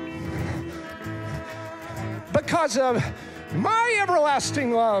 Because of my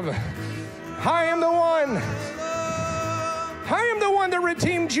everlasting love, I am the one. I am the one that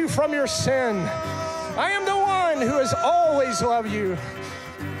redeemed you from your sin. I am the one who has always loved you.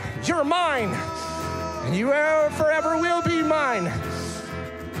 You're mine, and you forever will be mine.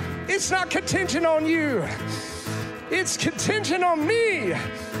 It's not contingent on you. It's contingent on me.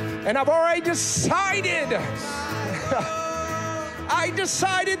 And I've already decided. I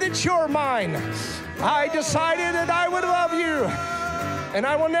decided that you're mine. I decided that I would love you, and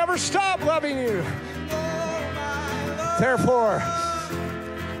I will never stop loving you. Therefore,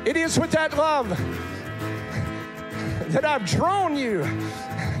 it is with that love that I've drawn you.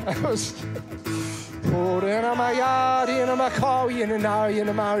 I was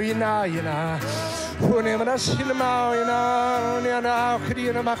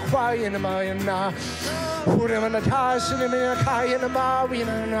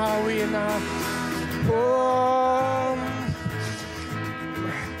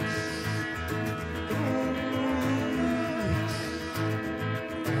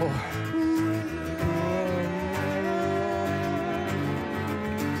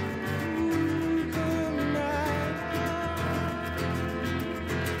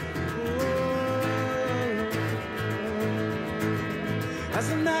As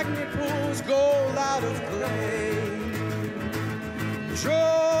a magnet pulls gold out of clay,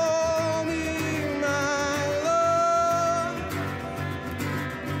 draw me, my love,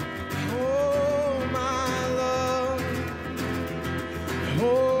 oh my love,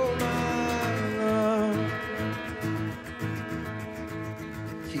 oh my love.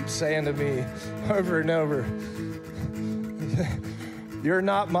 Keep saying to me over and over, you're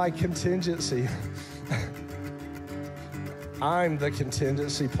not my contingency. I'm the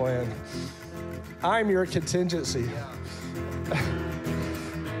contingency plan. I'm your contingency.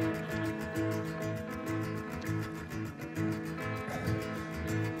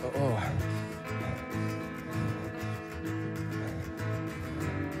 Oh.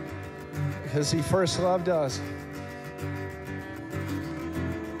 Because He first loved us.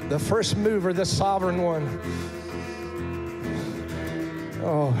 The first mover, the sovereign one.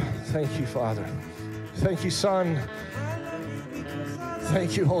 Oh, thank you, Father. Thank you, Son.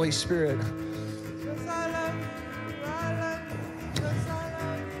 Thank you, Holy Spirit.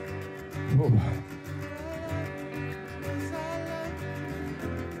 Oh.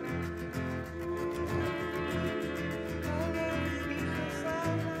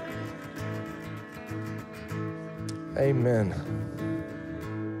 Amen.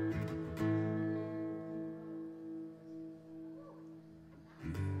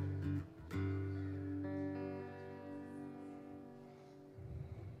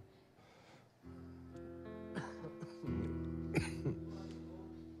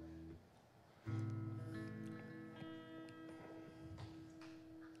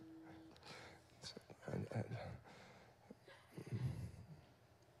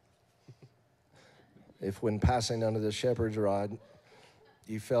 If when passing under the shepherd's rod,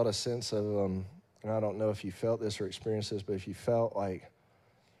 you felt a sense of, and I don't know if you felt this or experienced this, but if you felt like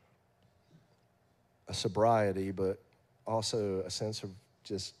a sobriety, but also a sense of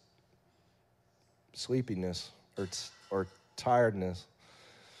just sleepiness or tiredness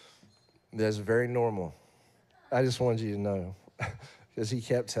that's very normal. I just wanted you to know, because he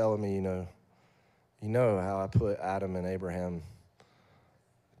kept telling me, you know how I put Adam and Abraham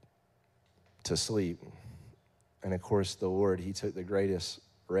to sleep. And of course, the Lord, he took the greatest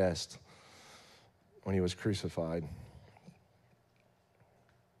rest when he was crucified.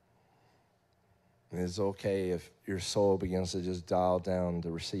 And it's okay if your soul begins to just dial down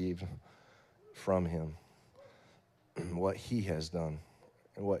to receive from him what he has done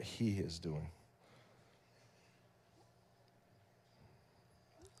and what he is doing.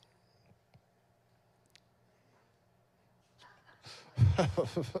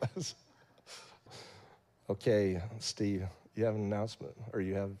 Okay, Steve, you have an announcement or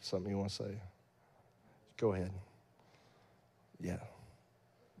you have something you want to say? Go ahead. Yeah.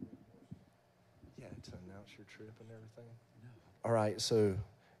 Yeah, to announce your trip and everything? No. All right, so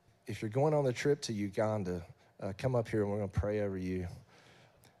if you're going on the trip to Uganda, come up here and we're going to pray over you.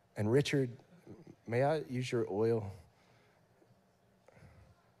 And Richard, may I use your oil?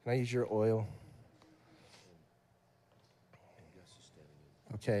 Can I use your oil?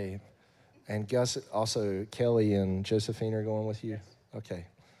 Okay. And Gus, also Kelly and Josephine are going with you? Yes. Okay.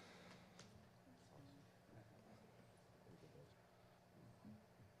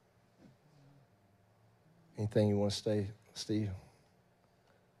 Anything you want to say, Steve?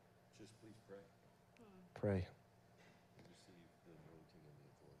 Just please pray. Pray. Receive the anointing and the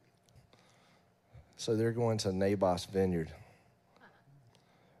authority. So they're going to Naboth's vineyard.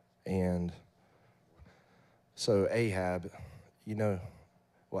 And so Ahab, you know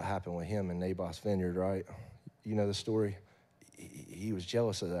what happened with him in Naboth's vineyard, right? You know the story? He was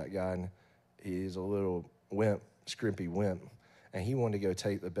jealous of that guy, and he's a little wimp, scrimpy wimp. And he wanted to go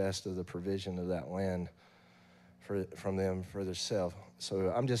take the best of the provision of that land from them for themselves.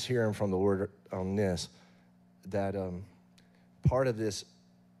 So I'm just hearing from the Lord on this, that part of this,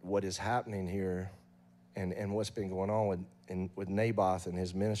 what is happening here and what's been going on with Naboth and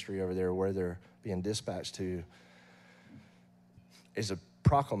his ministry over there, where they're being dispatched to, is a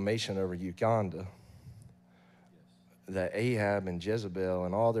proclamation over Uganda that Ahab and Jezebel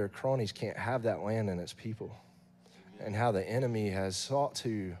and all their cronies can't have that land and its people, and how the enemy has sought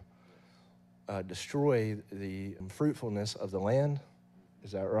to destroy the fruitfulness of the land.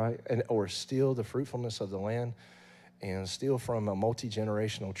 Is that right? Or steal the fruitfulness of the land and steal from a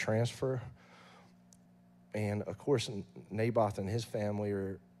multi-generational transfer. And of course, Naboth and his family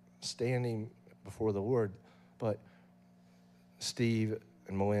are standing before the Lord, but Steve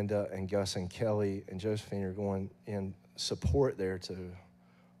and Melinda and Gus and Kelly and Josephine are going in support there to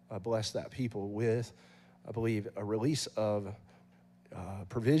bless that people with, I believe, a release of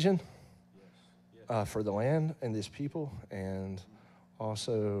provision for the land and this people, and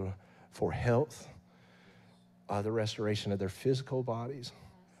also for health, the restoration of their physical bodies,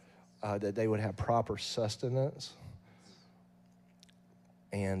 that they would have proper sustenance,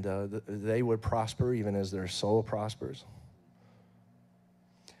 and they would prosper even as their soul prospers.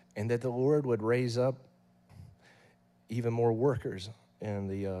 And that the Lord would raise up even more workers in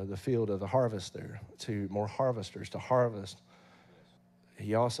the field of the harvest there, to more harvesters to harvest.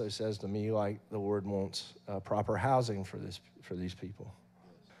 He also says to me, like, the Lord wants proper housing for these people.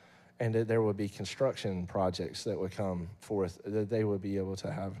 And that there would be construction projects that would come forth, that they would be able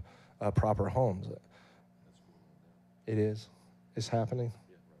to have proper homes. It is? It's happening?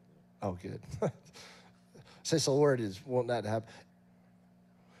 Oh, good. Since the Lord is wanting that to happen.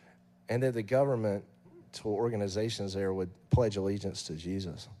 And that the government to organizations there would pledge allegiance to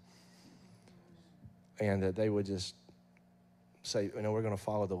Jesus. And that they would just say, we're going to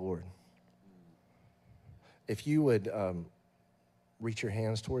follow the Lord. If you would reach your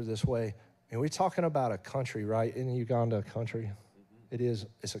hands toward this way, and we're talking about a country, right? Isn't Uganda a country? Mm-hmm. It is.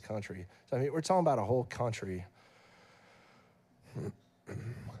 It's a country. So, we're talking about a whole country.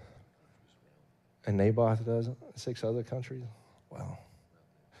 And Naboth does it? 6 other countries? Wow.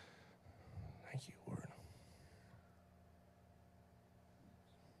 Thank you, Lord.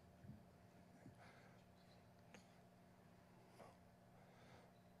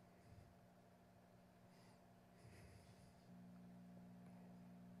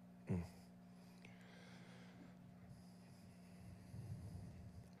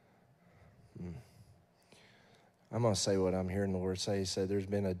 I'm going to say what I'm hearing the Lord say. He said there's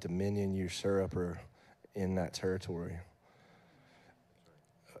been a dominion usurper in that territory.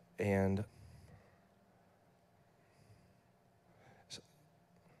 And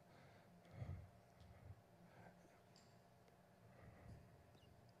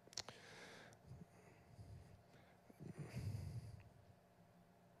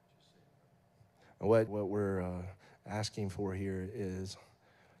And what we're asking for here is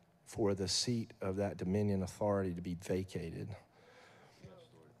for the seat of that dominion authority to be vacated,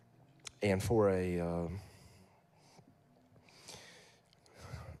 and for a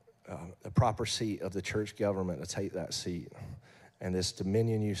proper seat of the church government to take that seat, and this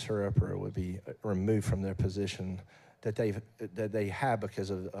dominion usurper would be removed from their position that they have because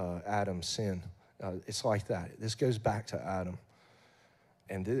of Adam's sin. It's like that. This goes back to Adam.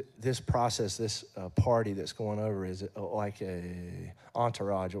 And this process, this party that's going over is like a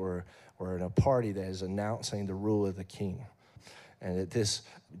entourage or a party that is announcing the rule of the king. And that this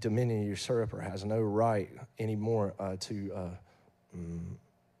dominion usurper has no right anymore to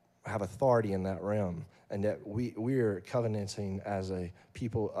have authority in that realm. And that we are covenanting as a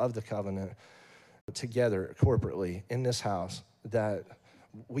people of the covenant together corporately in this house that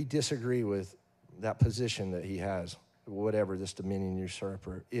we disagree with that position that he has, whatever this dominion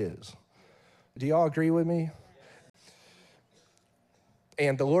usurper is. Do y'all agree with me?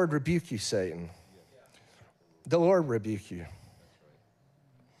 And the Lord rebuke you, Satan. The Lord rebuke you.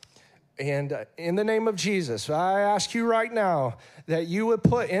 And in the name of Jesus, I ask you right now that you would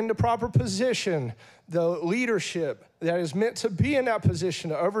put into proper position the leadership that is meant to be in that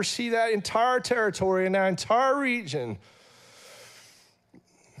position to oversee that entire territory and that entire region.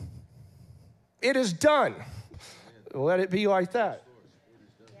 It is done. Let it be like that.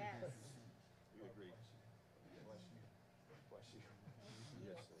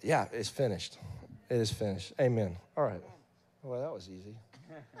 Yeah, it's finished. It is finished. Amen. All right. Well, that was easy.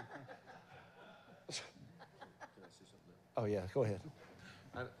 Oh, yeah, go ahead.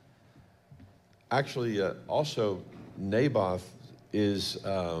 Actually, also, Naboth is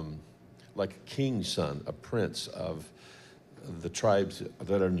like a king's son, a prince of the tribes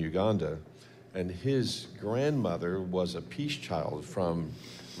that are in Uganda. And his grandmother was a peace child from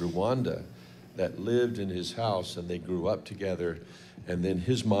Rwanda that lived in his house, and they grew up together. And then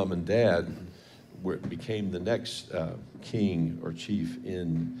his mom and dad became the next king or chief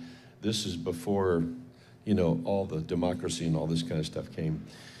this is before, all the democracy and all this kind of stuff came.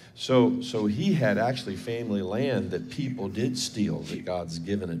 So he had actually family land that people did steal, that God's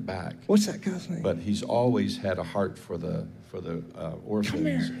given it back. What's that guy's name? But he's always had a heart for the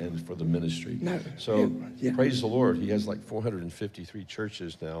orphans and for the ministry. No. So praise the Lord. He has like 453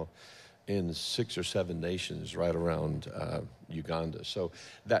 churches now in 6 or 7 nations right around Uganda. So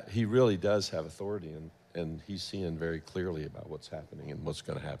that he really does have authority, and he's seeing very clearly about what's happening and what's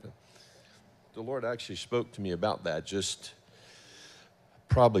going to happen. The Lord actually spoke to me about that just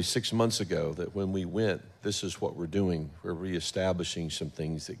probably 6 months ago, that when we went, this is what we're doing. We're reestablishing some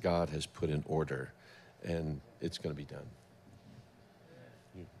things that God has put in order, and it's going to be done.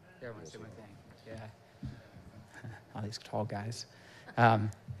 Yeah, I want to say one thing. Yeah. All these tall guys.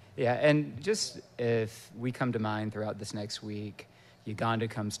 Yeah, and just if we come to mind throughout this next week, Uganda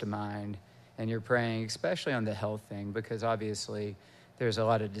comes to mind, and you're praying, especially on the health thing, because obviously there's a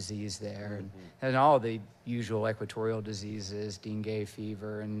lot of disease there, and all the usual equatorial diseases, dengue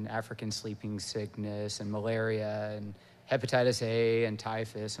fever and African sleeping sickness and malaria and hepatitis A and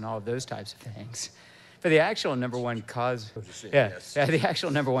typhus and all of those types of things. But the actual number one cause, the actual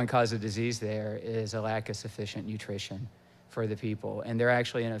number one cause of disease there is a lack of sufficient nutrition for the people, and they're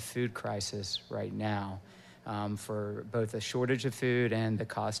actually in a food crisis right now for both a shortage of food and the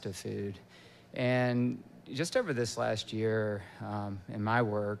cost of food. And just over this last year in my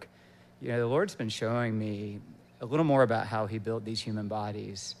work, the Lord's been showing me a little more about how he built these human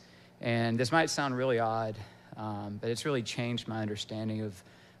bodies. And this might sound really odd, but it's really changed my understanding of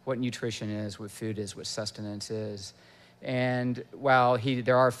what nutrition is, what food is, what sustenance is. And while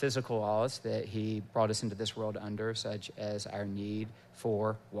there are physical laws that he brought us into this world under, such as our need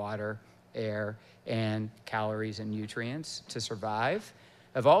for water, air, and calories and nutrients to survive,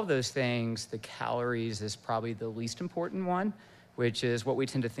 of all of those things, the calories is probably the least important one, which is what we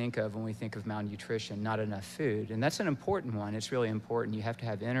tend to think of when we think of malnutrition, not enough food. And that's an important one. It's really important. You have to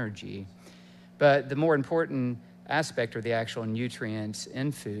have energy. But the more important aspect are the actual nutrients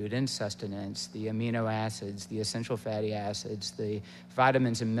in food, in sustenance, the amino acids, the essential fatty acids, the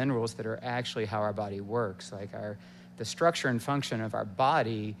vitamins and minerals that are actually how our body works. Like the structure and function of our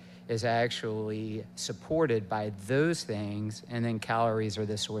body is actually supported by those things, and then calories are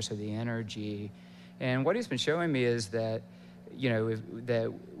the source of the energy. And what he's been showing me is that,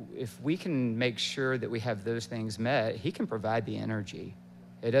 if we can make sure that we have those things met, he can provide the energy.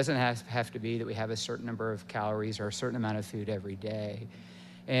 It doesn't have to be that we have a certain number of calories or a certain amount of food every day.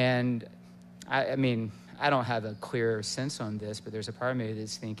 And I mean, I don't have a clear sense on this, but there's a part of me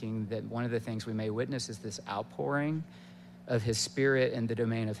that's thinking that one of the things we may witness is this outpouring of his spirit in the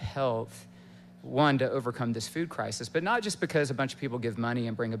domain of health one, to overcome this food crisis, but not just because a bunch of people give money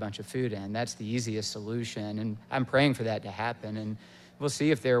and bring a bunch of food in. That's the easiest solution, and I'm praying for that to happen. And we'll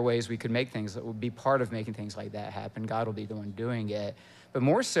see if there are ways we could make things that would be part of making things like that happen. God will be the one doing it. But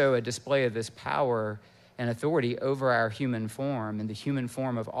more so a display of this power and authority over our human form and the human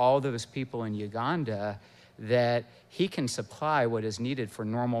form of all those people in Uganda, that he can supply what is needed for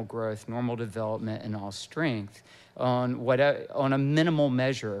normal growth, normal development, and all strength on a minimal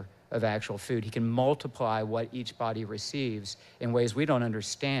measure of actual food. He can multiply what each body receives in ways we don't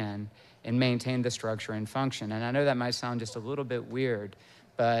understand and maintain the structure and function. And I know that might sound just a little bit weird,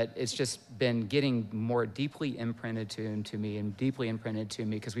 but it's just been getting more deeply imprinted to me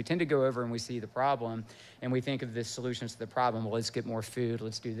because we tend to go over and we see the problem and we think of the solutions to the problem. Well, let's get more food,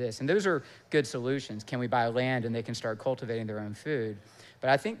 let's do this. And those are good solutions. Can we buy land and they can start cultivating their own food? But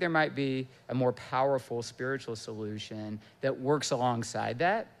I think there might be a more powerful spiritual solution that works alongside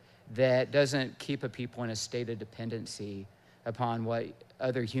that doesn't keep a people in a state of dependency upon what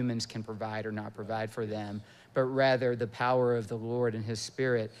other humans can provide or not provide for them, but rather the power of the Lord and his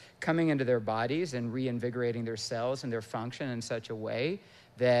Spirit coming into their bodies and reinvigorating their cells and their function in such a way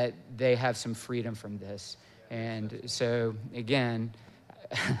that they have some freedom from this. And so, again,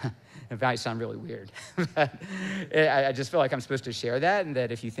 it might sound really weird, but I just feel like I'm supposed to share that, and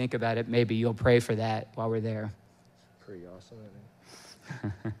that if you think about it, maybe you'll pray for that while we're there. Pretty awesome,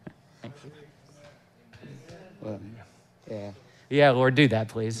 isn't it? Thank you. Well, yeah, Lord, do that,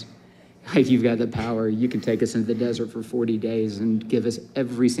 please. If you've got the power, you can take us into the desert for 40 days and give us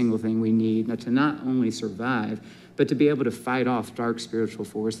every single thing we need, to not only survive, but to be able to fight off dark spiritual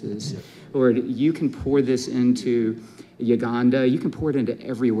forces. Yeah. Lord, you can pour this into Uganda. You can pour it into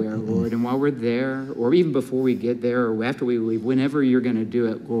everywhere, Lord. And while we're there, or even before we get there, or after we leave, whenever you're going to do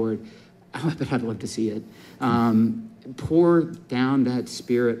it, Lord, but I'd love to see it. Pour down that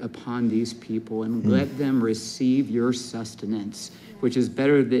Spirit upon these people and let them receive your sustenance, which is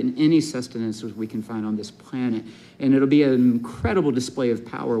better than any sustenance we can find on this planet. And it'll be an incredible display of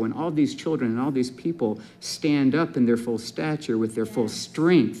power when all these children and all these people stand up in their full stature with their full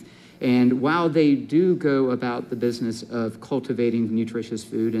strength. And while they do go about the business of cultivating nutritious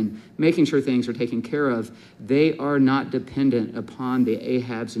food and making sure things are taken care of, they are not dependent upon the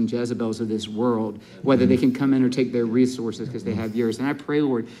Ahabs and Jezebels of this world, whether they can come in or take their resources because they have yours. And I pray,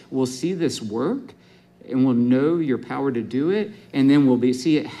 Lord, we'll see this work and we'll know your power to do it, and then we'll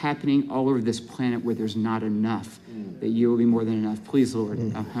see it happening all over this planet where there's not enough, that you will be more than enough. Please, Lord,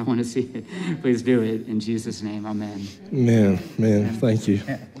 I want to see it. Please do it. In Jesus' name, amen. Man, thank you.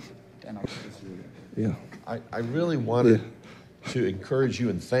 Yeah. I really wanted to encourage you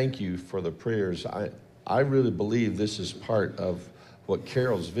and thank you for the prayers. I really believe this is part of what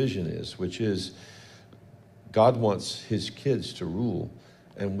Carol's vision is, which is God wants his kids to rule,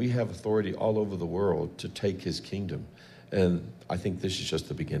 and we have authority all over the world to take his kingdom. And I think this is just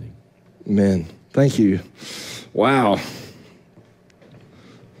the beginning. Man, thank you. Wow.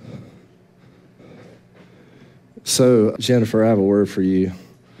 So, Jennifer, I have a word for you.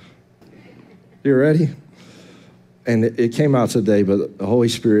 You ready? And it came out today, but the Holy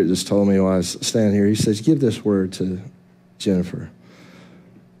Spirit just told me while I was standing here, he says, give this word to Jennifer.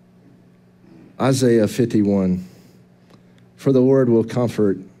 Isaiah 51, for the Lord will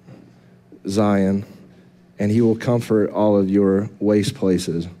comfort Zion, and he will comfort all of your waste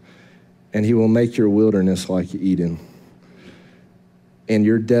places, and he will make your wilderness like Eden, and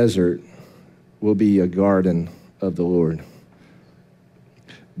your desert will be a garden of the Lord.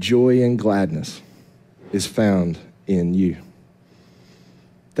 Joy and gladness is found in you.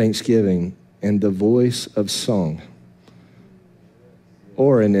 Thanksgiving and the voice of song,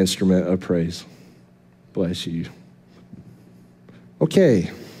 or an instrument of praise. Bless you.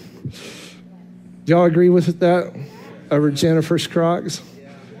 Okay. Y'all agree with that over Jennifer's Crocs?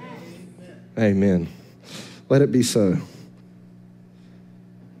 Amen. Let it be so.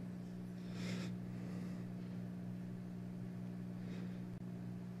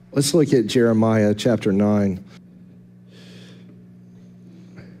 Let's look at Jeremiah chapter 9.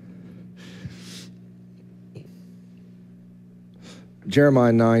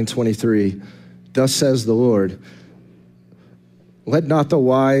 Jeremiah 9:23. Thus says the Lord, let not the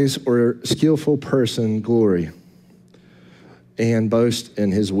wise or skillful person glory and boast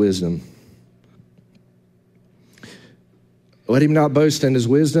in his wisdom. Let him not boast in his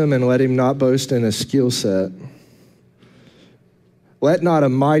wisdom, and let him not boast in his skill set. Let not a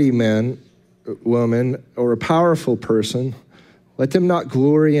mighty man, woman, or a powerful person, let them not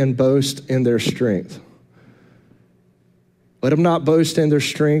glory and boast in their strength. Let them not boast in their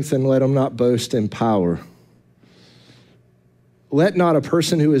strength, and let them not boast in power. Let not a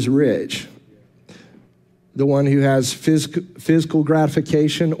person who is rich the one who has physical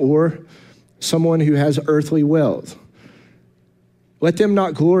gratification or someone who has earthly wealth. Let them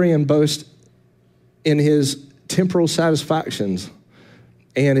not glory and boast in his temporal satisfactions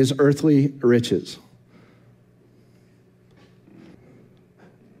and his earthly riches.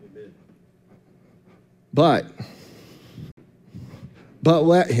 But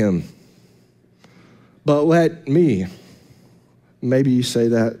let me, maybe you say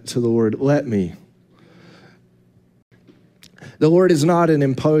that to the Lord, let me. The Lord is not an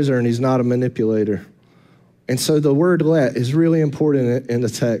imposer and he's not a manipulator. And so the word let is really important in the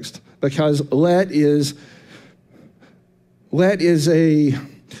text, because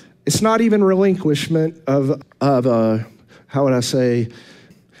it's not even relinquishment of how would I say,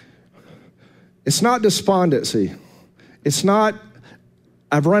 it's not despondency. It's not,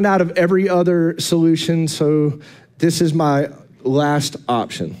 I've run out of every other solution, so this is my last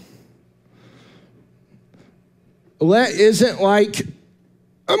option. Let isn't like,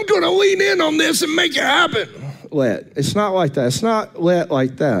 I'm going to lean in on this and make it happen. Let. It's not like that. It's not let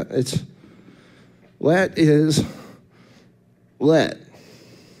like that. It's let is let.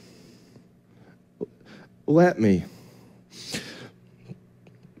 Let me.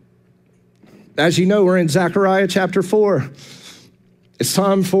 As you know, we're in Zechariah chapter 4. It's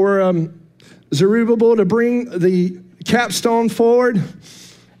time for Zerubbabel to bring the capstone forward.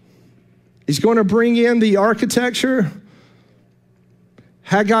 He's going to bring in the architecture.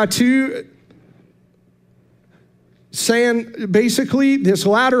 Haggai 2 saying basically this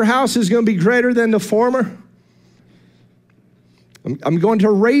latter house is going to be greater than the former. I'm going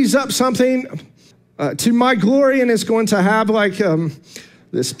to raise up something to my glory, and it's going to have like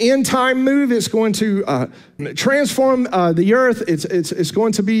this end time move. It's going to transform the earth. It's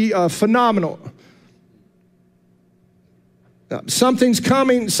going to be phenomenal. Something's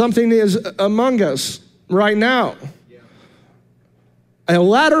coming. Something is among us right now. A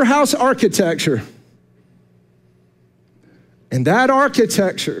ladder house architecture. And that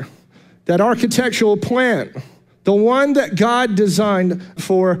architecture, that architectural plan, the one that God designed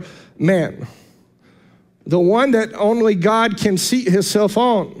for man, the one that only God can seat himself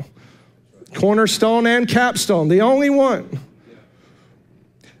on, cornerstone and capstone, the only one.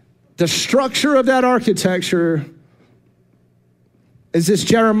 The structure of that architecture is this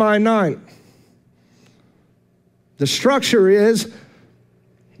Jeremiah 9. The structure is,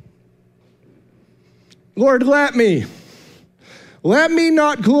 Lord, let me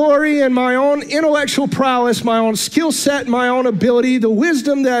not glory in my own intellectual prowess, my own skill set, my own ability, the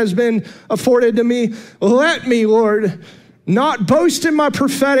wisdom that has been afforded to me. Let me, Lord, not boast in my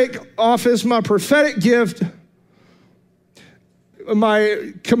prophetic office, my prophetic gift,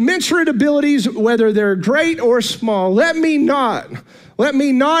 my commensurate abilities, whether they're great or small. Let me not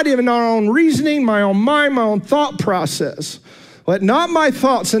in our own reasoning, my own mind, my own thought process. Let not my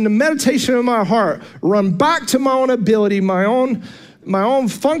thoughts and the meditation of my heart run back to my own ability, my own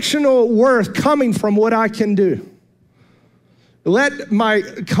functional worth coming from what I can do. Let my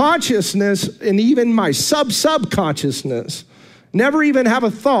consciousness and even my subconsciousness never even have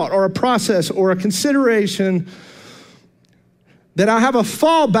a thought or a process or a consideration that I have a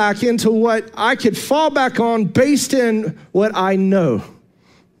fallback into what I could fall back on based in what I know.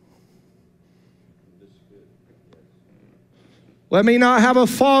 Let me not have a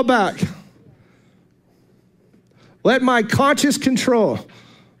fallback. Let my conscious control,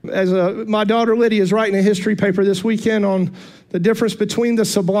 as my daughter Lydia is writing a history paper this weekend on the difference between the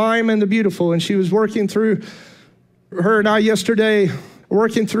sublime and the beautiful, and she was working through, her and I yesterday,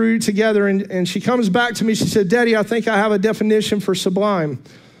 working through together, and she comes back to me, she said, Daddy, I think I have a definition for sublime.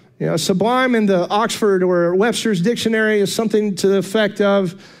 You know, sublime in the Oxford or Webster's dictionary is something to the effect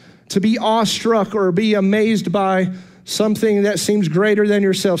of to be awestruck or be amazed by something that seems greater than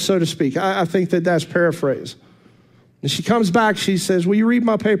yourself, so to speak. I think that's paraphrase. And she comes back, she says, will you read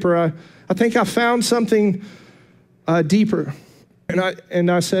my paper? I think I found something deeper. And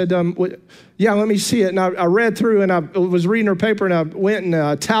I said, yeah, let me see it. And I read through, and I was reading her paper, and I went and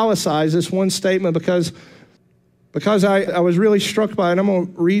italicized this one statement because I was really struck by it. And I'm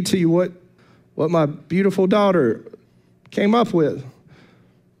going to read to you what my beautiful daughter came up with.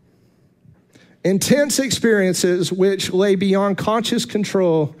 Intense experiences which lay beyond conscious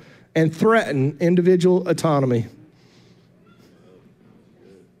control and threaten individual autonomy.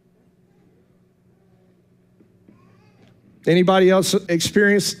 Anybody else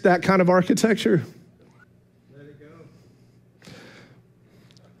experienced that kind of architecture? Let it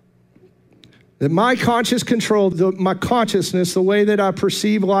go. That my conscious control, my consciousness, the way that I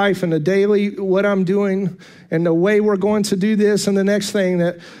perceive life and the daily, what I'm doing, and the way we're going to do this and the next thing,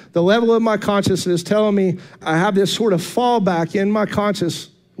 that the level of my consciousness telling me I have this sort of fallback in my conscious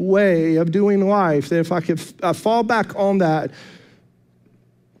way of doing life, that if I could fall back on that,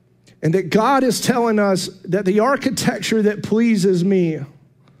 and that God is telling us that the architecture that pleases me,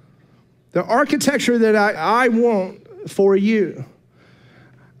 the architecture that I want for you,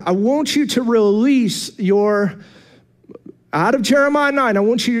 I want you to release out of Jeremiah 9, I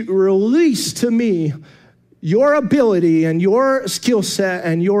want you to release to me your ability and your skill set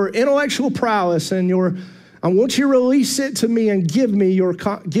and your intellectual prowess and I want you to release it to me and give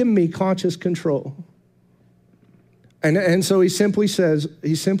me conscious control. And so he simply says,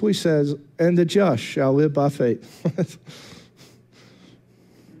 and the just shall live by faith.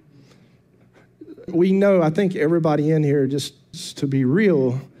 We know, I think everybody in here, just to be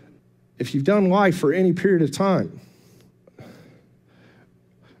real, if you've done life for any period of time,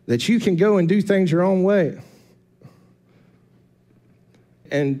 that you can go and do things your own way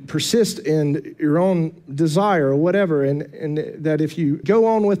and persist in your own desire or whatever, and that if you go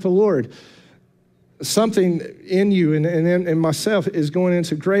on with the Lord, something in you and myself is going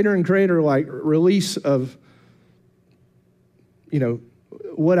into greater and greater like release of,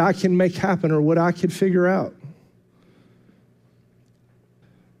 what I can make happen or what I can figure out.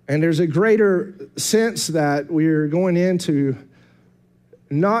 And there's a greater sense that we're going into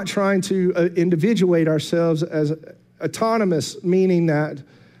not trying to individuate ourselves as autonomous, meaning that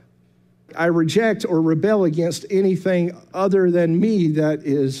I reject or rebel against anything other than me that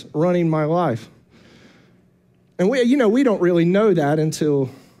is running my life. And we don't really know that until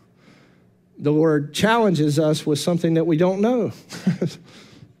the Lord challenges us with something that we don't know.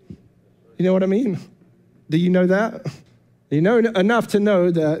 You know what I mean? Do you know that? You know enough to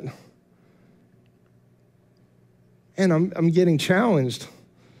know that, and I'm getting challenged.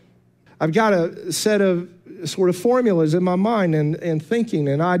 I've got a set of sort of formulas in my mind and thinking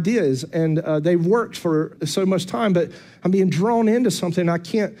and ideas, and they've worked for so much time, but I'm being drawn into something I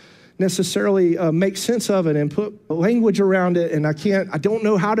can't necessarily make sense of it and put language around it, and I don't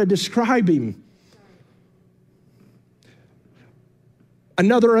know how to describe him.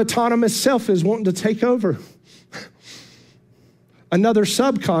 Another autonomous self is wanting to take over. Another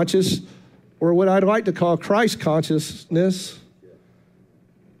subconscious, or what I'd like to call Christ consciousness,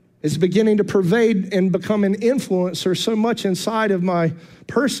 is beginning to pervade and become an influencer so much inside of my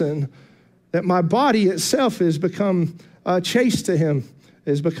person that my body itself has become chaste to him,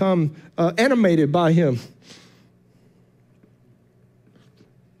 has become animated by him.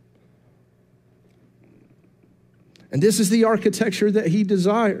 And this is the architecture that he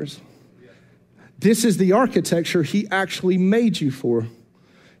desires. This is the architecture he actually made you for.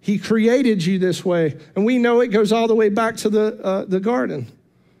 He created you this way. And we know it goes all the way back to the garden.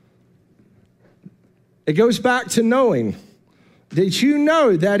 It goes back to knowing. Did you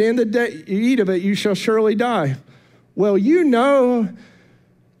know that in the day you eat of it, you shall surely die? Well, you know,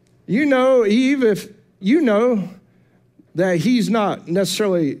 Eve, if you know that he's not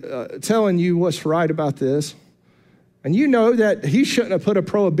necessarily telling you what's right about this, and you know that he shouldn't have put a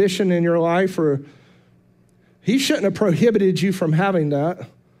prohibition in your life, or he shouldn't have prohibited you from having that.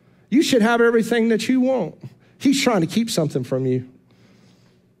 You should have everything that you want. He's trying to keep something from you.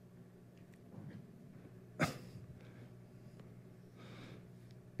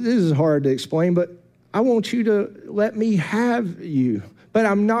 This is hard to explain, but I want you to let me have you, but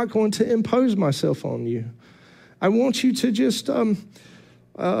I'm not going to impose myself on you. I want you to just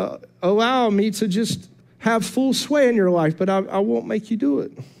allow me to just have full sway in your life, but I won't make you do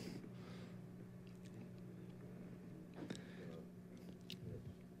it.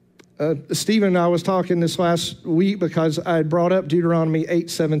 Stephen and I was talking this last week because I had brought up Deuteronomy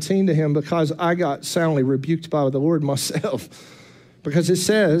 8:17 to him because I got soundly rebuked by the Lord myself. Because it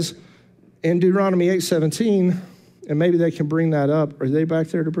says in Deuteronomy 8:17, and maybe they can bring that up. Are they back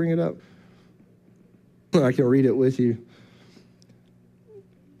there to bring it up? I can read it with you.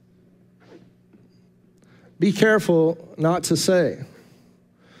 Be careful not to say,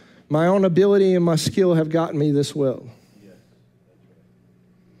 my own ability and my skill have gotten me this well.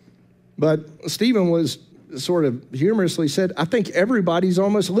 But Stephen was sort of humorously said, I think everybody's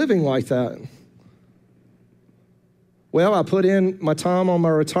almost living like that. Well, I put in my time on my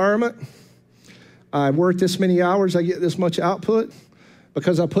retirement. I work this many hours, I get this much output.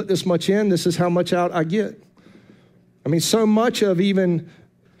 Because I put this much in, this is how much out I get. I mean, so much of even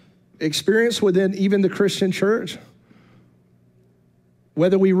experience within even the Christian church,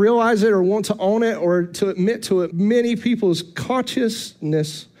 whether we realize it or want to own it or to admit to it, many people's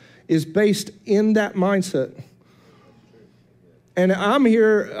consciousness is based in that mindset. And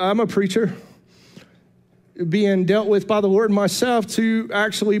I'm a preacher, being dealt with by the Lord myself to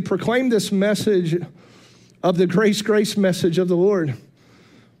actually proclaim this message of the grace message of the Lord.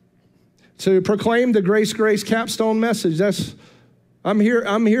 To proclaim the grace capstone message. I'm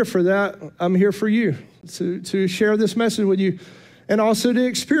here for that. I'm here for you to share this message with you and also to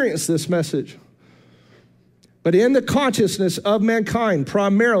experience this message. But in the consciousness of mankind,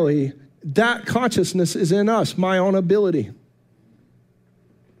 primarily, that consciousness is in us, my own ability.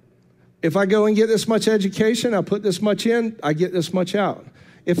 If I go and get this much education, I put this much in, I get this much out.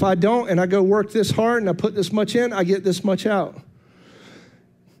 If I don't and I go work this hard and I put this much in, I get this much out.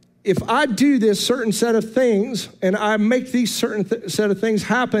 If I do this certain set of things and I make these certain set of things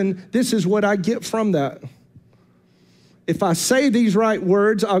happen, this is what I get from that. If I say these right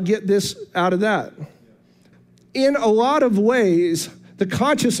words, I'll get this out of that. In a lot of ways, the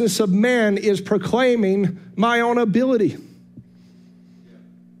consciousness of man is proclaiming my own ability.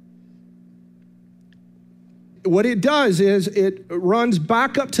 What it does is it runs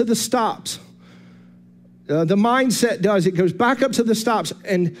back up to the stops. The mindset does. It goes back up to the stops.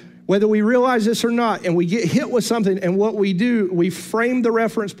 And whether we realize this or not, and we get hit with something, and what we do, we frame the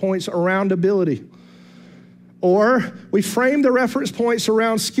reference points around ability. Or we frame the reference points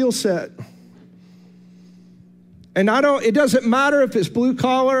around skill set. And it doesn't matter if it's blue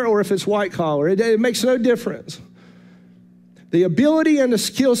collar or if it's white collar. It makes no difference. The ability and the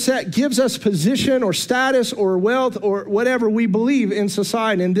skill set gives us position or status or wealth or whatever we believe in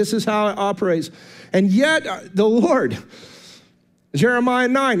society, and this is how it operates. And yet, the Lord, Jeremiah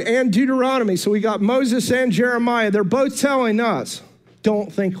 9 and Deuteronomy, so we got Moses and Jeremiah, they're both telling us,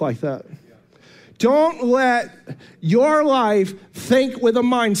 don't think like that. Don't let your life think with a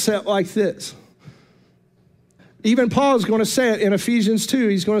mindset like this. Even Paul is going to say it in Ephesians 2.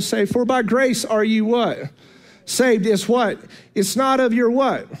 He's going to say, for by grace are you what? Saved is what? It's not of your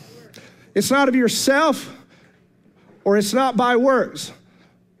what? It's not of yourself, or it's not by works,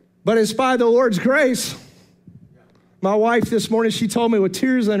 but it's by the Lord's grace. My wife this morning, she told me with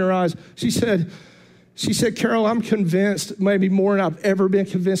tears in her eyes, she said, Carol, I'm convinced, maybe more than I've ever been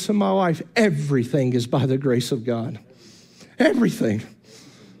convinced in my life, everything is by the grace of God. Everything.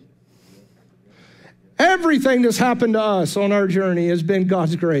 Everything that's happened to us on our journey has been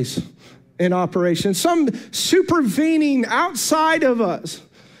God's grace in operation. Some supervening outside of us,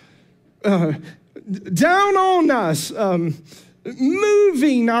 down on us,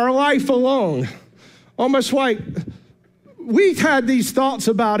 moving our life along. Almost like we had these thoughts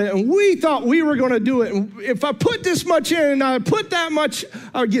about it and we thought we were going to do it. And if I put this much in and I put that much,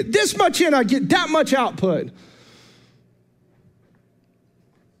 I'll get this much in, I get that much output.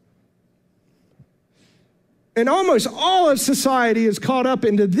 And almost all of society is caught up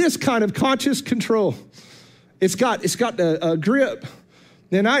into this kind of conscious control. It's got a grip.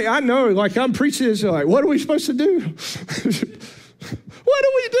 And I know, like I'm preaching this, like, what are we supposed to do? What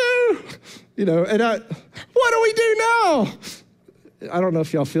do we do? You know, and what do we do now? I don't know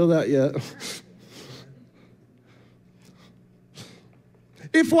if y'all feel that yet.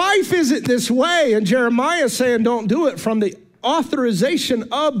 If life isn't this way, and Jeremiah's saying don't do it from the authorization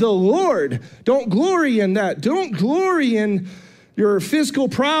of the Lord. Don't glory in that. Don't glory in your physical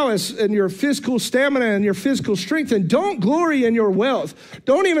prowess and your physical stamina and your physical strength. And don't glory in your wealth.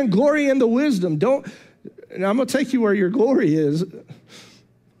 Don't even glory in the wisdom. And I'm going to take you where your glory is.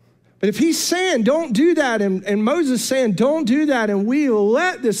 But if he's saying don't do that, and Moses saying don't do that, and we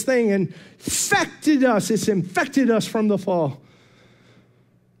let this thing infected us, it's infected us from the fall.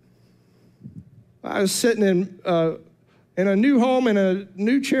 I was sitting in a new home, in a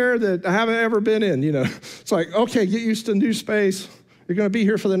new chair that I haven't ever been in, you know. It's like, okay, get used to new space. You're going to be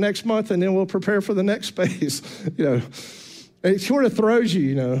here for the next month, and then we'll prepare for the next space, you know. And it sort of throws you,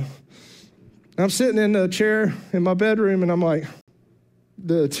 you know. I'm sitting in a chair in my bedroom, and I'm like,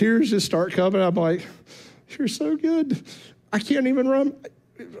 the tears just start coming. I'm like, you're so good. I can't even run.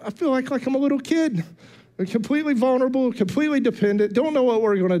 I feel like I'm a little kid. I'm completely vulnerable, completely dependent, don't know what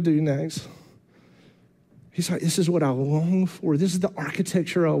we're going to do next. He's like, this is what I long for. This is the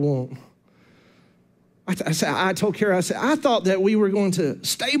architecture I want. I told Kara, I said, I thought that we were going to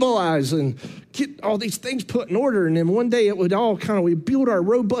stabilize and get all these things put in order, and then one day it would all we build our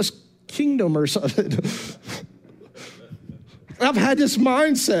robust kingdom or something. I've had this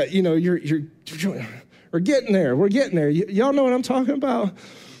mindset, you know, we're getting there. We're getting there. Y'all know what I'm talking about?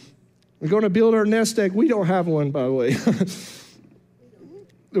 We're going to build our nest egg. We don't have one, by the way.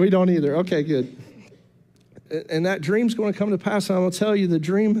 We don't either. Okay, good. And that dream's going to come to pass, and I'm going to tell you, the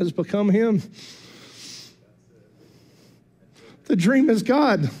dream has become him. The dream is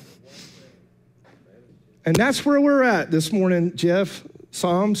God. And that's where we're at this morning, Jeff.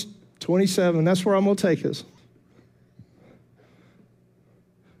 Psalms 27, that's where I'm going to take us.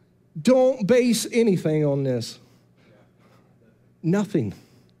 Don't base anything on this. Nothing.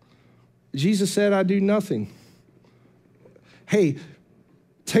 Jesus said, I do nothing. Hey,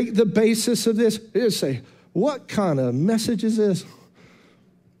 take the basis of this. Just say, what kind of message is this?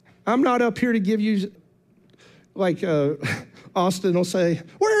 I'm not up here to give you, like Austin will say,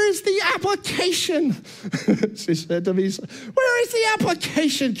 where is the application? She said to me, where is the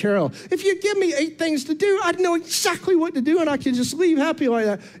application, Carol? If you give me 8 things to do, I'd know exactly what to do, and I can just leave happy like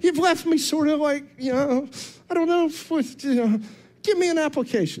that. You've left me sort of like, I don't know, give me an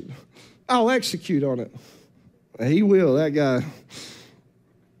application. I'll execute on it. He will, that guy.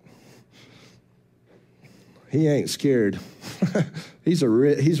 He ain't scared. He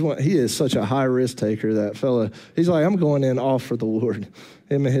is such a high risk taker, that fella. He's like, I'm going in all for the Lord.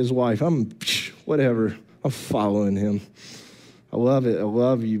 Him and his wife. Whatever. I'm following him. I love it. I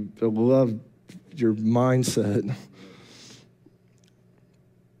love you. I love your mindset.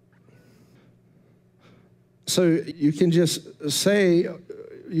 So you can just say,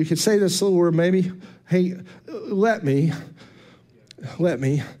 you can say this little word maybe, hey, let me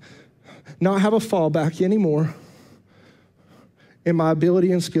not have a fallback anymore in my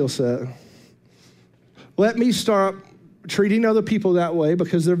ability and skill set. Let me start treating other people that way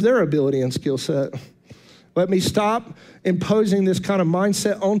because of their ability and skill set. Let me stop imposing this kind of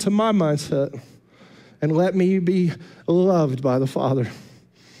mindset onto my mindset, and let me be loved by the Father.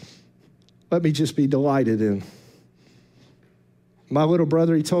 Let me just be delighted in. My little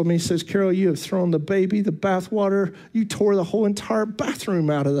brother, he told me, he says, Carol, you have thrown the baby, the bathwater, you tore the whole entire bathroom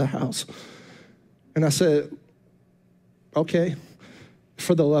out of the house. And I said, okay,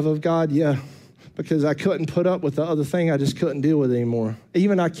 for the love of God, yeah, because I couldn't put up with the other thing. I just couldn't deal with it anymore.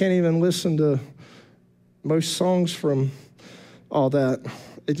 Even I can't even listen to most songs from all that.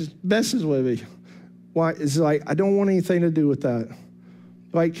 It just messes with me. Why? It's like, I don't want anything to do with that.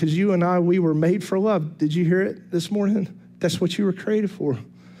 Like, because you and I, we were made for love. Did you hear it this morning? That's what you were created for.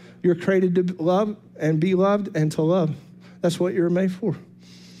 You're created to love and be loved and to love. That's what you were made for.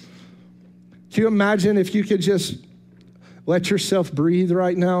 Can you imagine if you could just let yourself breathe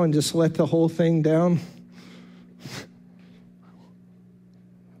right now and just let the whole thing down?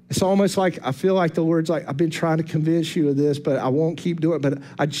 It's almost like, I feel like the Lord's like, I've been trying to convince you of this, but I won't keep doing it. But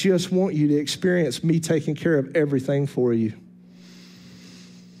I just want you to experience me taking care of everything for you.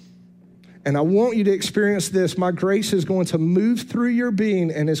 And I want you to experience this. My grace is going to move through your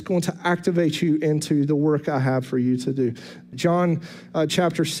being, and it's going to activate you into the work I have for you to do. John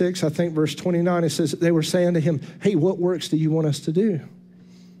chapter 6, I think verse 29, it says, they were saying to him, hey, what works do you want us to do?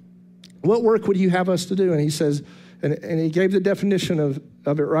 What work would you have us to do? And he says, and he gave the definition of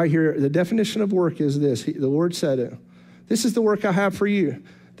it right here. The definition of work is this. The Lord said it. This is the work I have for you,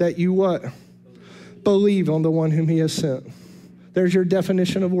 that you what? Believe on the one whom he has sent. There's your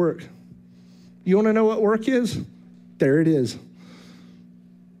definition of work. You want to know what work is? There it is.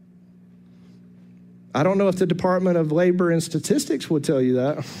 I don't know if the Department of Labor and Statistics would tell you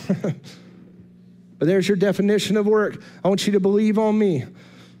that. But there's your definition of work. I want you to believe on me.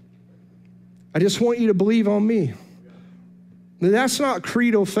 I just want you to believe on me. That's not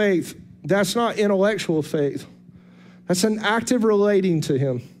creedal faith. That's not intellectual faith. That's an active relating to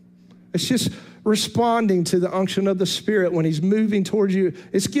him. It's just responding to the unction of the Spirit when he's moving towards you.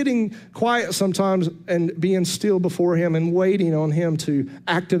 It's getting quiet sometimes and being still before him and waiting on him to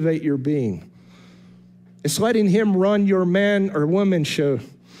activate your being. It's letting him run your man or woman show.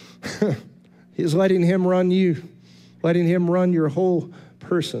 He's letting him run you, letting him run your whole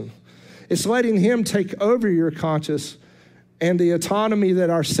person. It's letting him take over your conscious and the autonomy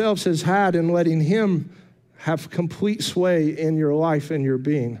that ourselves has had, and letting him have complete sway in your life and your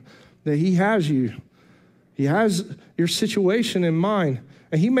being. That he has you. He has your situation in mind,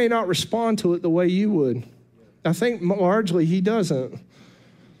 and he may not respond to it the way you would. I think largely he doesn't.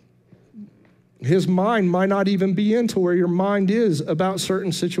 His mind might not even be into where your mind is about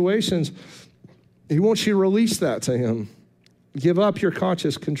certain situations. He wants you to release that to him. Give up your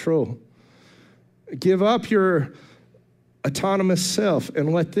conscious control. Give up your autonomous self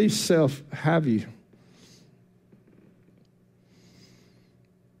and let this self have you.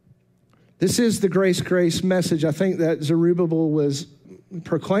 This is the grace message I think that Zerubbabel was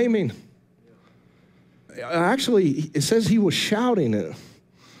proclaiming. Actually, it says he was shouting it.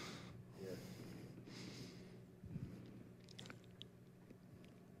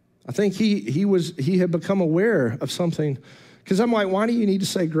 I think he had become aware of something. Because I'm like, why do you need to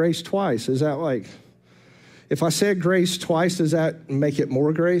say grace twice? Is that like, If I said grace twice, does that make it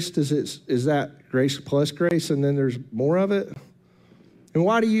more grace? Is that grace plus grace and then there's more of it? And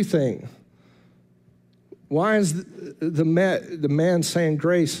why do you think? Why is the man saying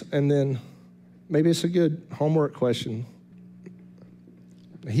grace and then, maybe it's a good homework question.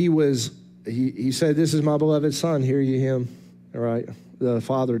 He said, this is my beloved son, hear ye him, all right? The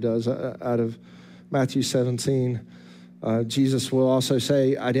Father does out of Matthew 17. Jesus will also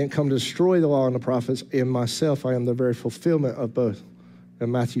say, I didn't come to destroy the law and the prophets. In myself, I am the very fulfillment of both.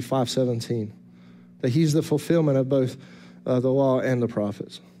 In Matthew 5:17, that he's the fulfillment of both the law and the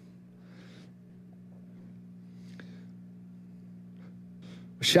prophets.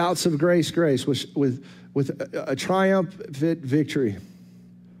 Shouts of grace, grace, with a triumphant victory.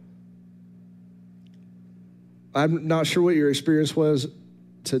 I'm not sure what your experience was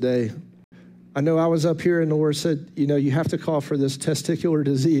today. I know I was up here and the Lord said, you have to call for this testicular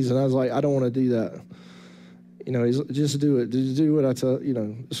disease. And I was like, I don't want to do that. Just do it. Just do what I tell,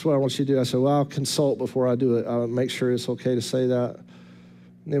 this is what I want you to do. I said, well, I'll consult before I do it. I'll make sure it's okay to say that.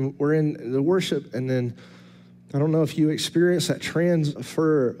 And then we're in the worship. And then I don't know if you experienced that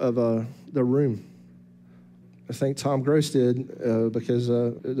transfer of the room. I think Tom Gross did because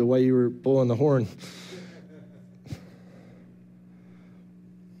the way you were blowing the horn.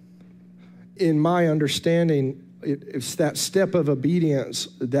 In my understanding, it's that step of obedience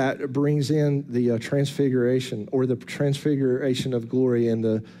that brings in the transfiguration or the transfiguration of glory and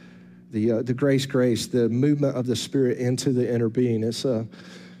the grace, the movement of the Spirit into the inner being. It's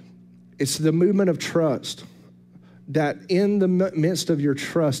the movement of trust that in the midst of your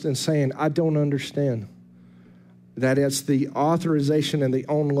trust and saying, I don't understand, that it's the authorization and the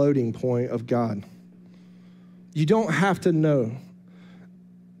unloading point of God. You don't have to know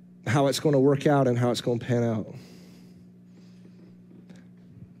how it's going to work out and how it's going to pan out.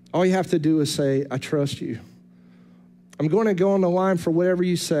 All you have to do is say, I trust you. I'm going to go on the line for whatever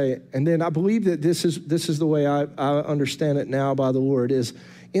you say. And then I believe that this is the way I understand it now by the Lord, is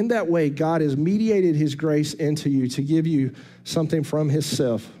in that way, God has mediated his grace into you to give you something from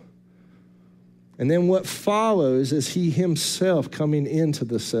himself. And then what follows is he himself coming into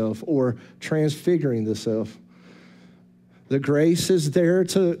the self or transfiguring the self. The grace is there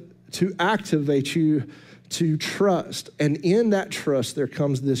to activate you to trust. And in that trust, there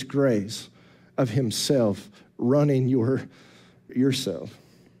comes this grace of himself running yourself.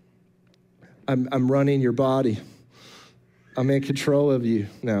 I'm running your body. I'm in control of you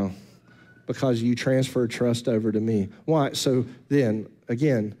now because you transferred trust over to me. Why? So then,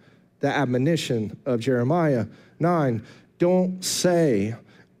 again, the admonition of Jeremiah 9, don't say,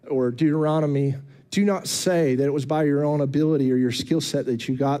 or Deuteronomy, do not say that it was by your own ability or your skill set that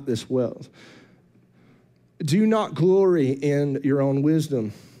you got this wealth. Do not glory in your own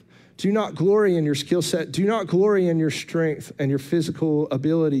wisdom. Do not glory in your skill set. Do not glory in your strength and your physical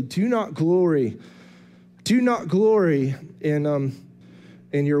ability. Do not glory in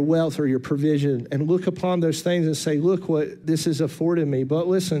your wealth or your provision, and look upon those things and say, look what this has afforded me. But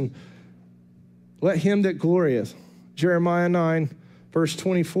listen, let him that glorieth, Jeremiah 9, verse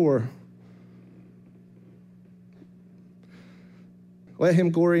 24, let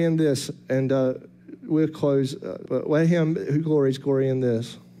him glory in this, and we'll close, but let him who glories glory in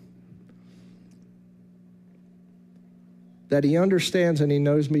this, that he understands and he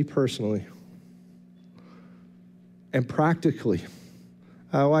knows me personally. And practically,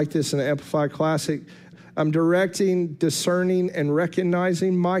 I like this in the Amplified Classic, I'm directing, discerning, and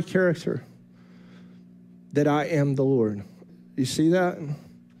recognizing my character, that I am the Lord. You see that?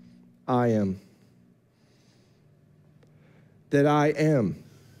 I am. That I am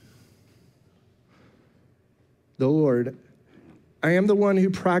the Lord. I am the one who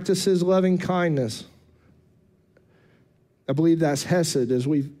practices loving kindness. I believe that's Hesed, as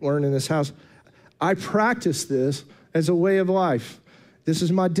we've learned in this house. I practice this as a way of life. This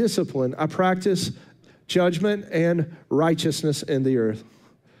is my discipline. I practice judgment and righteousness in the earth.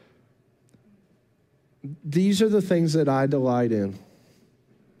 These are the things that I delight in.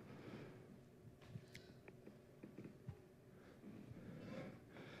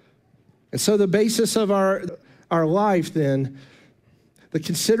 And so the basis of our life then, the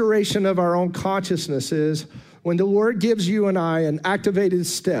consideration of our own consciousness is when the Lord gives you and I an activated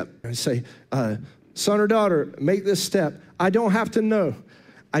step, I say, son or daughter, make this step. I don't have to know.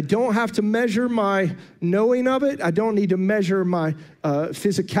 I don't have to measure my knowing of it. I don't need to measure my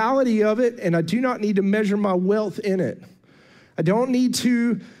physicality of it, and I do not need to measure my wealth in it. I don't need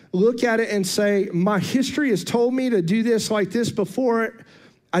to look at it and say, my history has told me to do this like this before.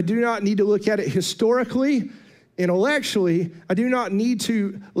 I do not need to look at it historically. intellectually. I do not need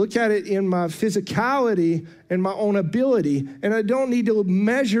to look at it in my physicality and my own ability. And I don't need to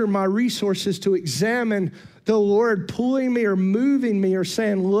measure my resources to examine the Lord pulling me or moving me or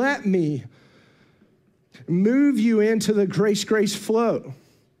saying, let me move you into the grace flow.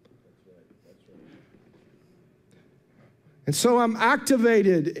 And so I'm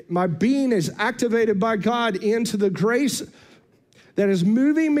activated. My being is activated by God into the grace that is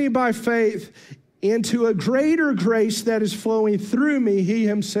moving me by faith into a greater grace that is flowing through me, he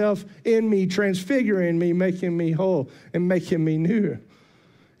himself in me, transfiguring me, making me whole and making me new.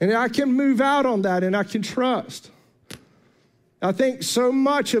 And I can move out on that and I can trust. I think so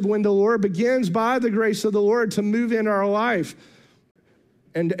much of when the Lord begins by the grace of the Lord to move in our life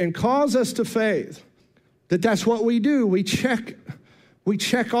and calls us to faith, that's what we do. We check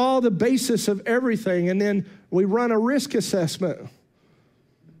all the basis of everything, and then we run a risk assessment.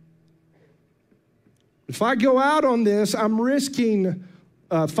 If I go out on this, I'm risking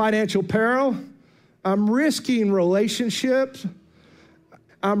financial peril. I'm risking relationships.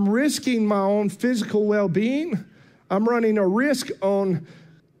 I'm risking my own physical well-being. I'm running a risk on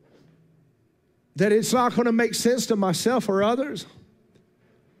that it's not going to make sense to myself or others.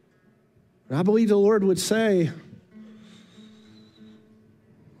 And I believe the Lord would say,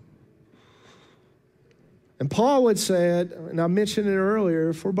 and Paul would say it, and I mentioned it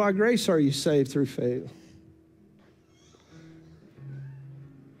earlier, for by grace are you saved through faith.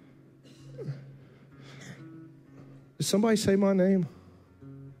 Did somebody say my name?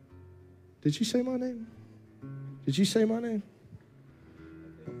 Did you say my name? Did you say my name?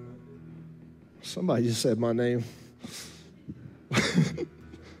 Somebody just said my name.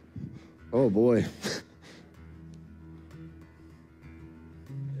 Oh, boy.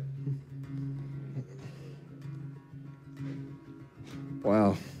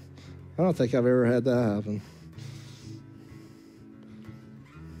 Wow. I don't think I've ever had that happen.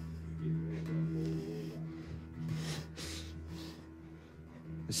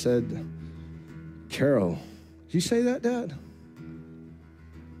 It said, Carol. Did you say that, Dad?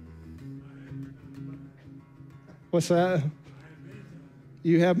 What's that?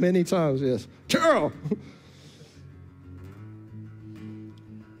 You have many times, yes. Carol!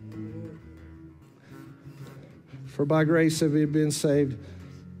 For by grace have we been saved.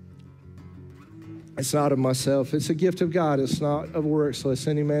 It's not of myself. It's a gift of God. It's not of works, lest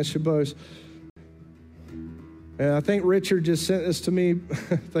any man should boast. And I think Richard just sent this to me.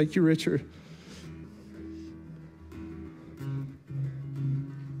 Thank you, Richard.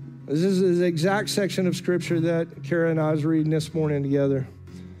 This is the exact section of scripture that Kara and I was reading this morning together.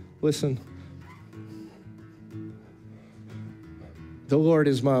 Listen. The Lord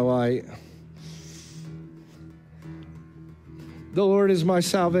is my light. The Lord is my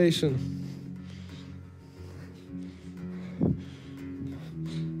salvation.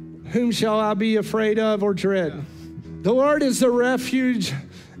 Whom shall I be afraid of or dread? The Lord is the refuge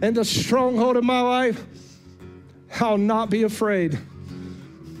and the stronghold of my life. I'll not be afraid.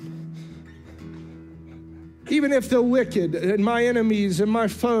 Even if the wicked and my enemies and my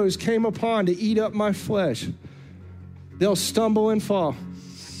foes came upon to eat up my flesh, they'll stumble and fall.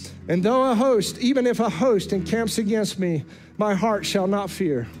 And though a host, even if a host encamps against me, my heart shall not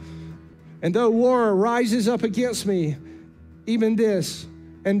fear. And though war rises up against me, even this,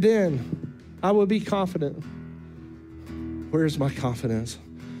 and then I will be confident. Where's my confidence?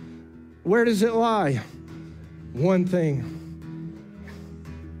 Where does it lie? One thing.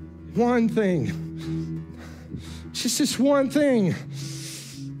 One thing. Just this one thing.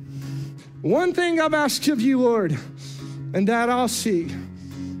 One thing I've asked of you, Lord, and that I'll seek.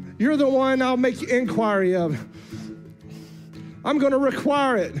 You're the one I'll make inquiry of. I'm going to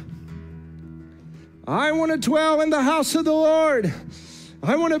require it. I want to dwell in the house of the Lord.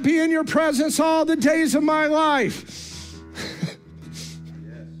 I want to be in your presence all the days of my life.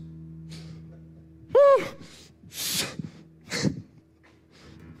 Woo.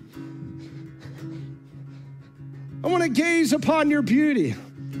 I want to gaze upon your beauty,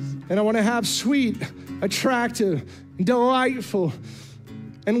 and I want to have sweet, attractive, delightful,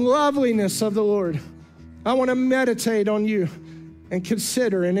 and loveliness of the Lord. I want to meditate on you and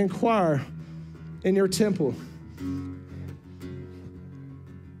consider and inquire in your temple.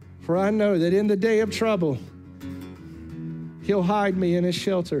 For I know that in the day of trouble, he'll hide me in his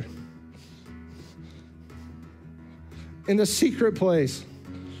shelter. In the secret place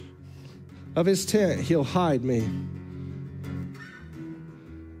of his tent, he'll hide me.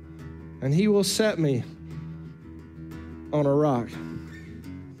 And he will set me on a rock.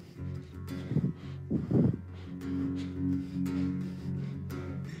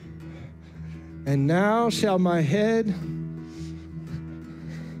 And now shall my head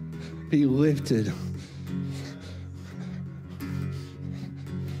be lifted.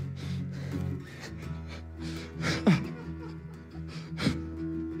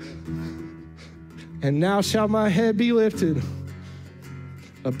 And now shall my head be lifted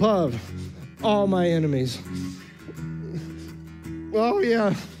above all my enemies. Oh,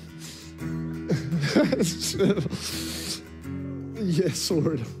 yeah. Yes,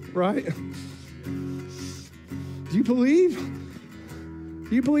 Lord. Right? Do you believe?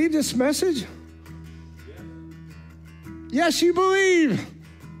 Do you believe this message? Yes, you believe.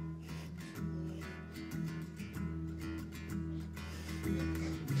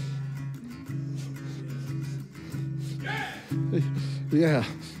 Yeah.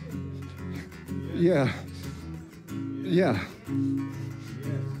 Yeah. Yeah.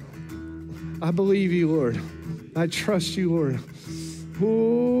 I believe you, Lord. I trust you, Lord.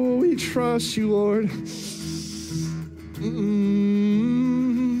 Oh, we trust you, Lord.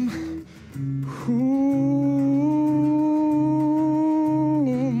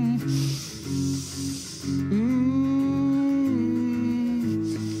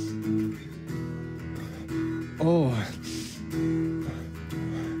 Oh.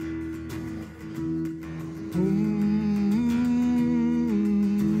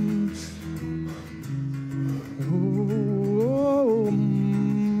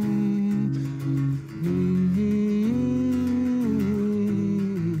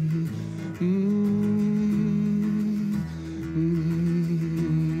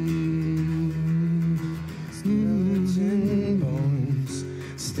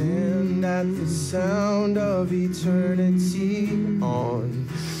 Sound of eternity on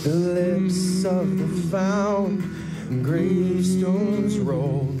the lips of the found, and gravestones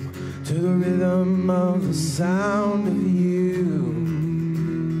roll to the rhythm of the sound of you.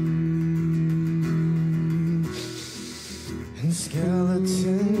 And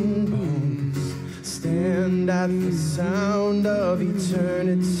skeleton bones stand at the sound of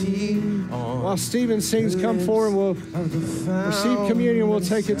eternity on. While Stephen sings, come forward, we'll receive communion, we'll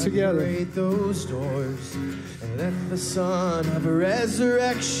take it together. Those doors and let the Son of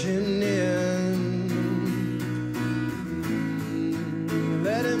resurrection in.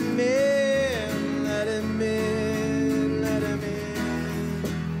 Let him in, let him in, let him in.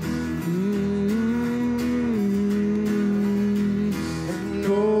 And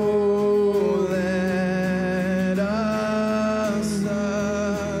oh, let us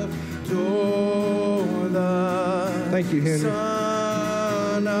adore the Thank you, Henry.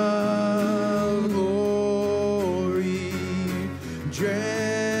 Son of glory,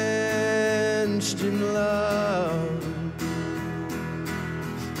 drenched in love,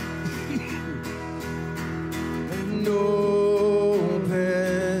 and open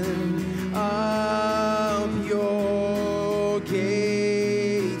up your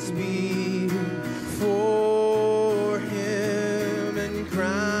gates before him and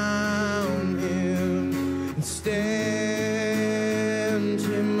crown him and stand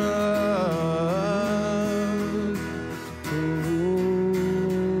him up.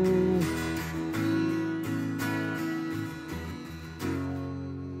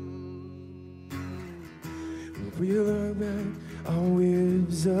 We look back our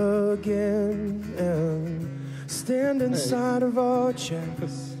waves again and stand inside of our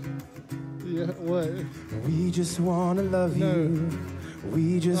chests. Yeah, what? We just want to love No. you.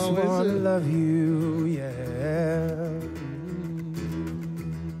 We just Oh, is want to it? love you, yeah.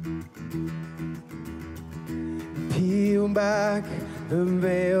 Peel back the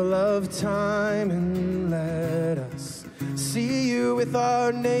veil of time and let us see you with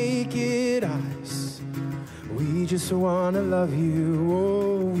our naked eyes. We just want to love you,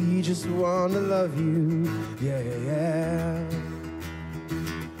 oh, we just want to love you, yeah, yeah.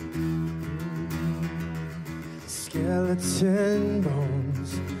 Skeleton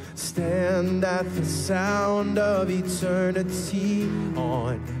bones stand at the sound of eternity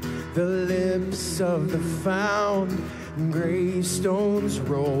on the lips of the found. Gravestones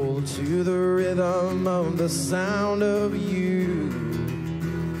roll to the rhythm of the sound of you.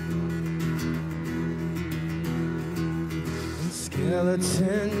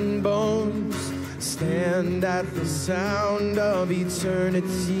 Skeleton bones stand at the sound of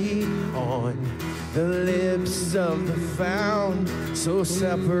eternity on the lips of the found. So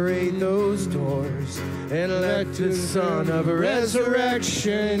separate those doors and let the Son of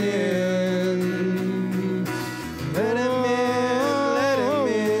resurrection in. Let him in, let him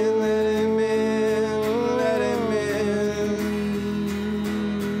in, let him in, let him in.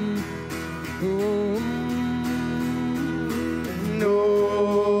 No,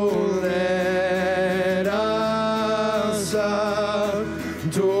 let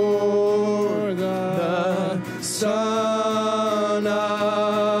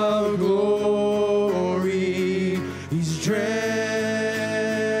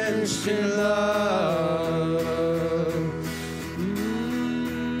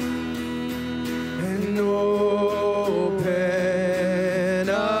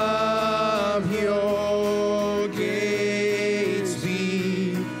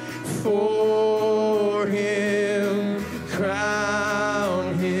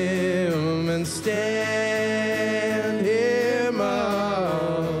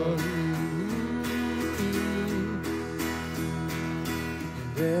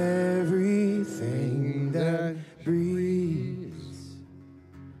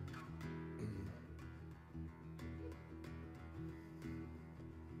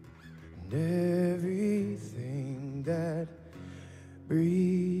and everything that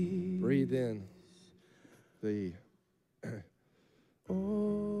breathes. Breathe in the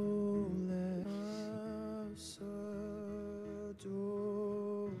Oh, let us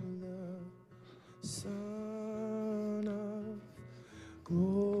adore the Son of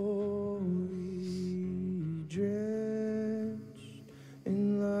Glory, drenched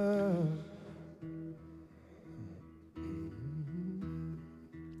in love.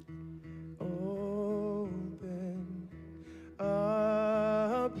 Open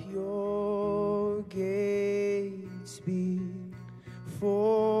up your gates before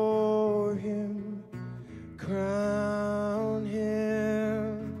him, crown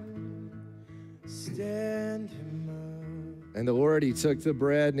him, stand him up. And the Lord, he took the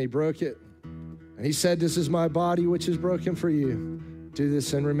bread and he broke it. And he said, this is my body which is broken for you. Do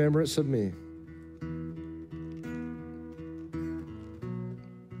this in remembrance of me.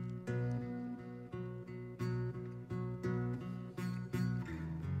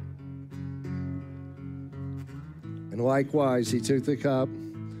 And likewise, he took the cup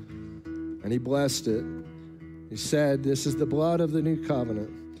and he blessed it. He said, this is the blood of the new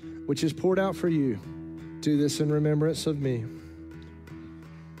covenant, which is poured out for you. Do this in remembrance of me.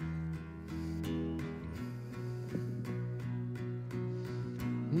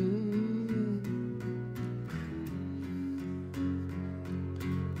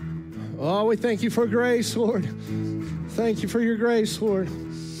 Oh, we thank you for grace, Lord. Thank you for your grace, Lord.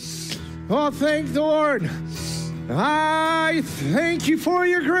 Oh, thank the Lord. I thank you for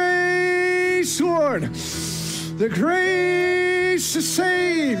your grace, Lord. The grace that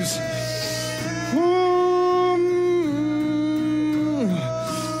saves.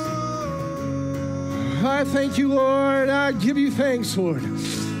 I thank you, Lord. I give you thanks, Lord.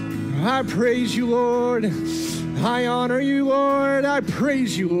 I praise you, Lord. I honor you, Lord. I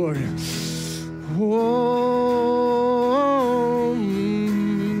praise you, Lord.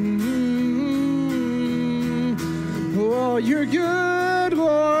 Oh, you're good,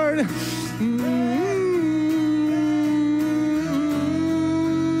 Lord.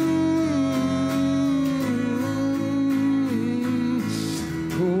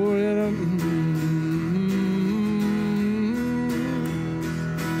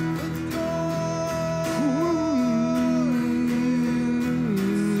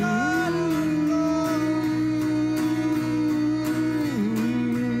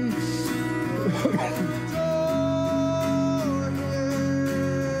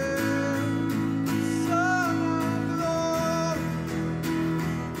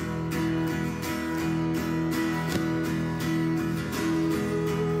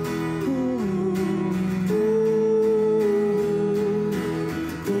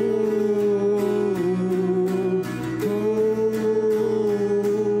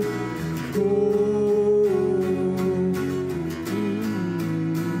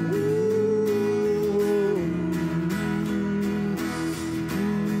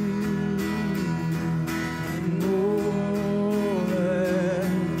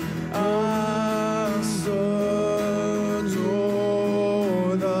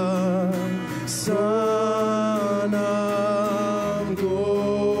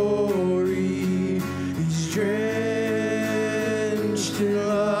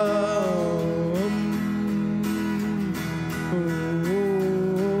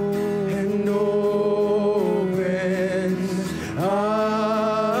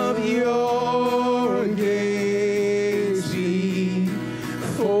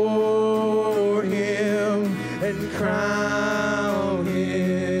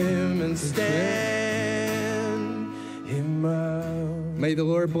 May the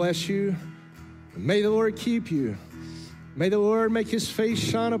Lord bless you. May the Lord keep you. May the Lord make his face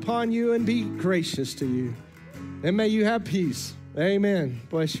shine upon you and be gracious to you. And may you have peace. Amen.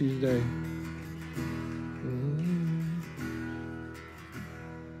 Bless you today.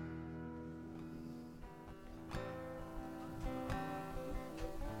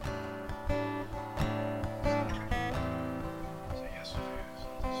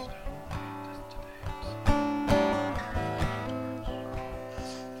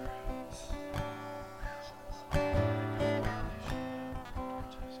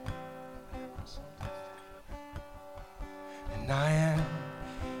 And I am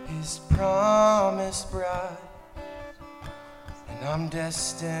his promised bride, and I'm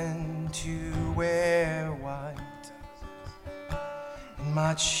destined to wear white, and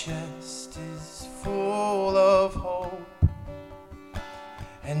my chest is full of hope,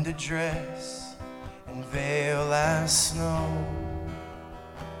 and a dress and veil as snow.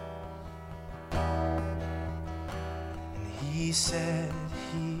 And he said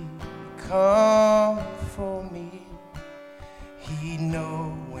he'd come for me. He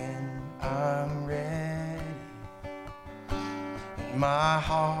knows when I'm ready, and my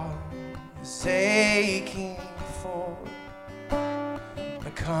heart is aching for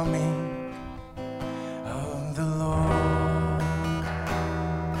the coming of the Lord.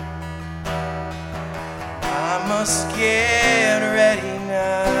 I must get ready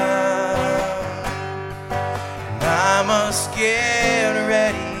now, and I must get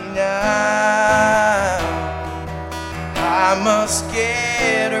ready now. I must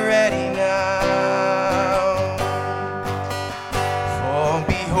get ready now, for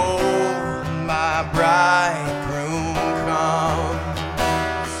behold, my bridegroom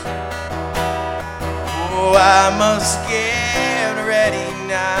comes. Oh, I must get ready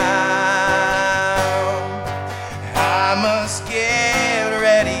now. I must get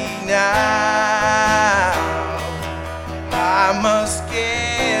ready now. I must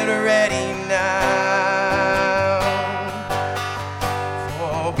get ready now,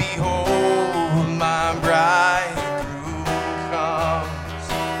 for behold, my bridegroom comes.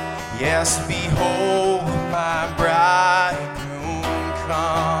 Yes, behold, my bridegroom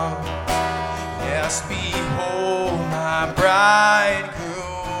comes. Yes, behold, my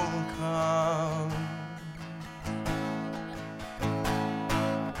bridegroom comes.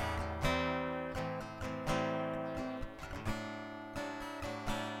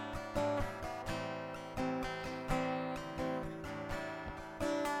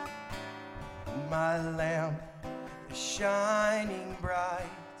 My lamp is shining bright,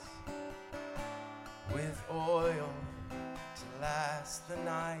 with oil to last the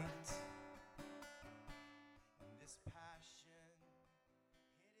night.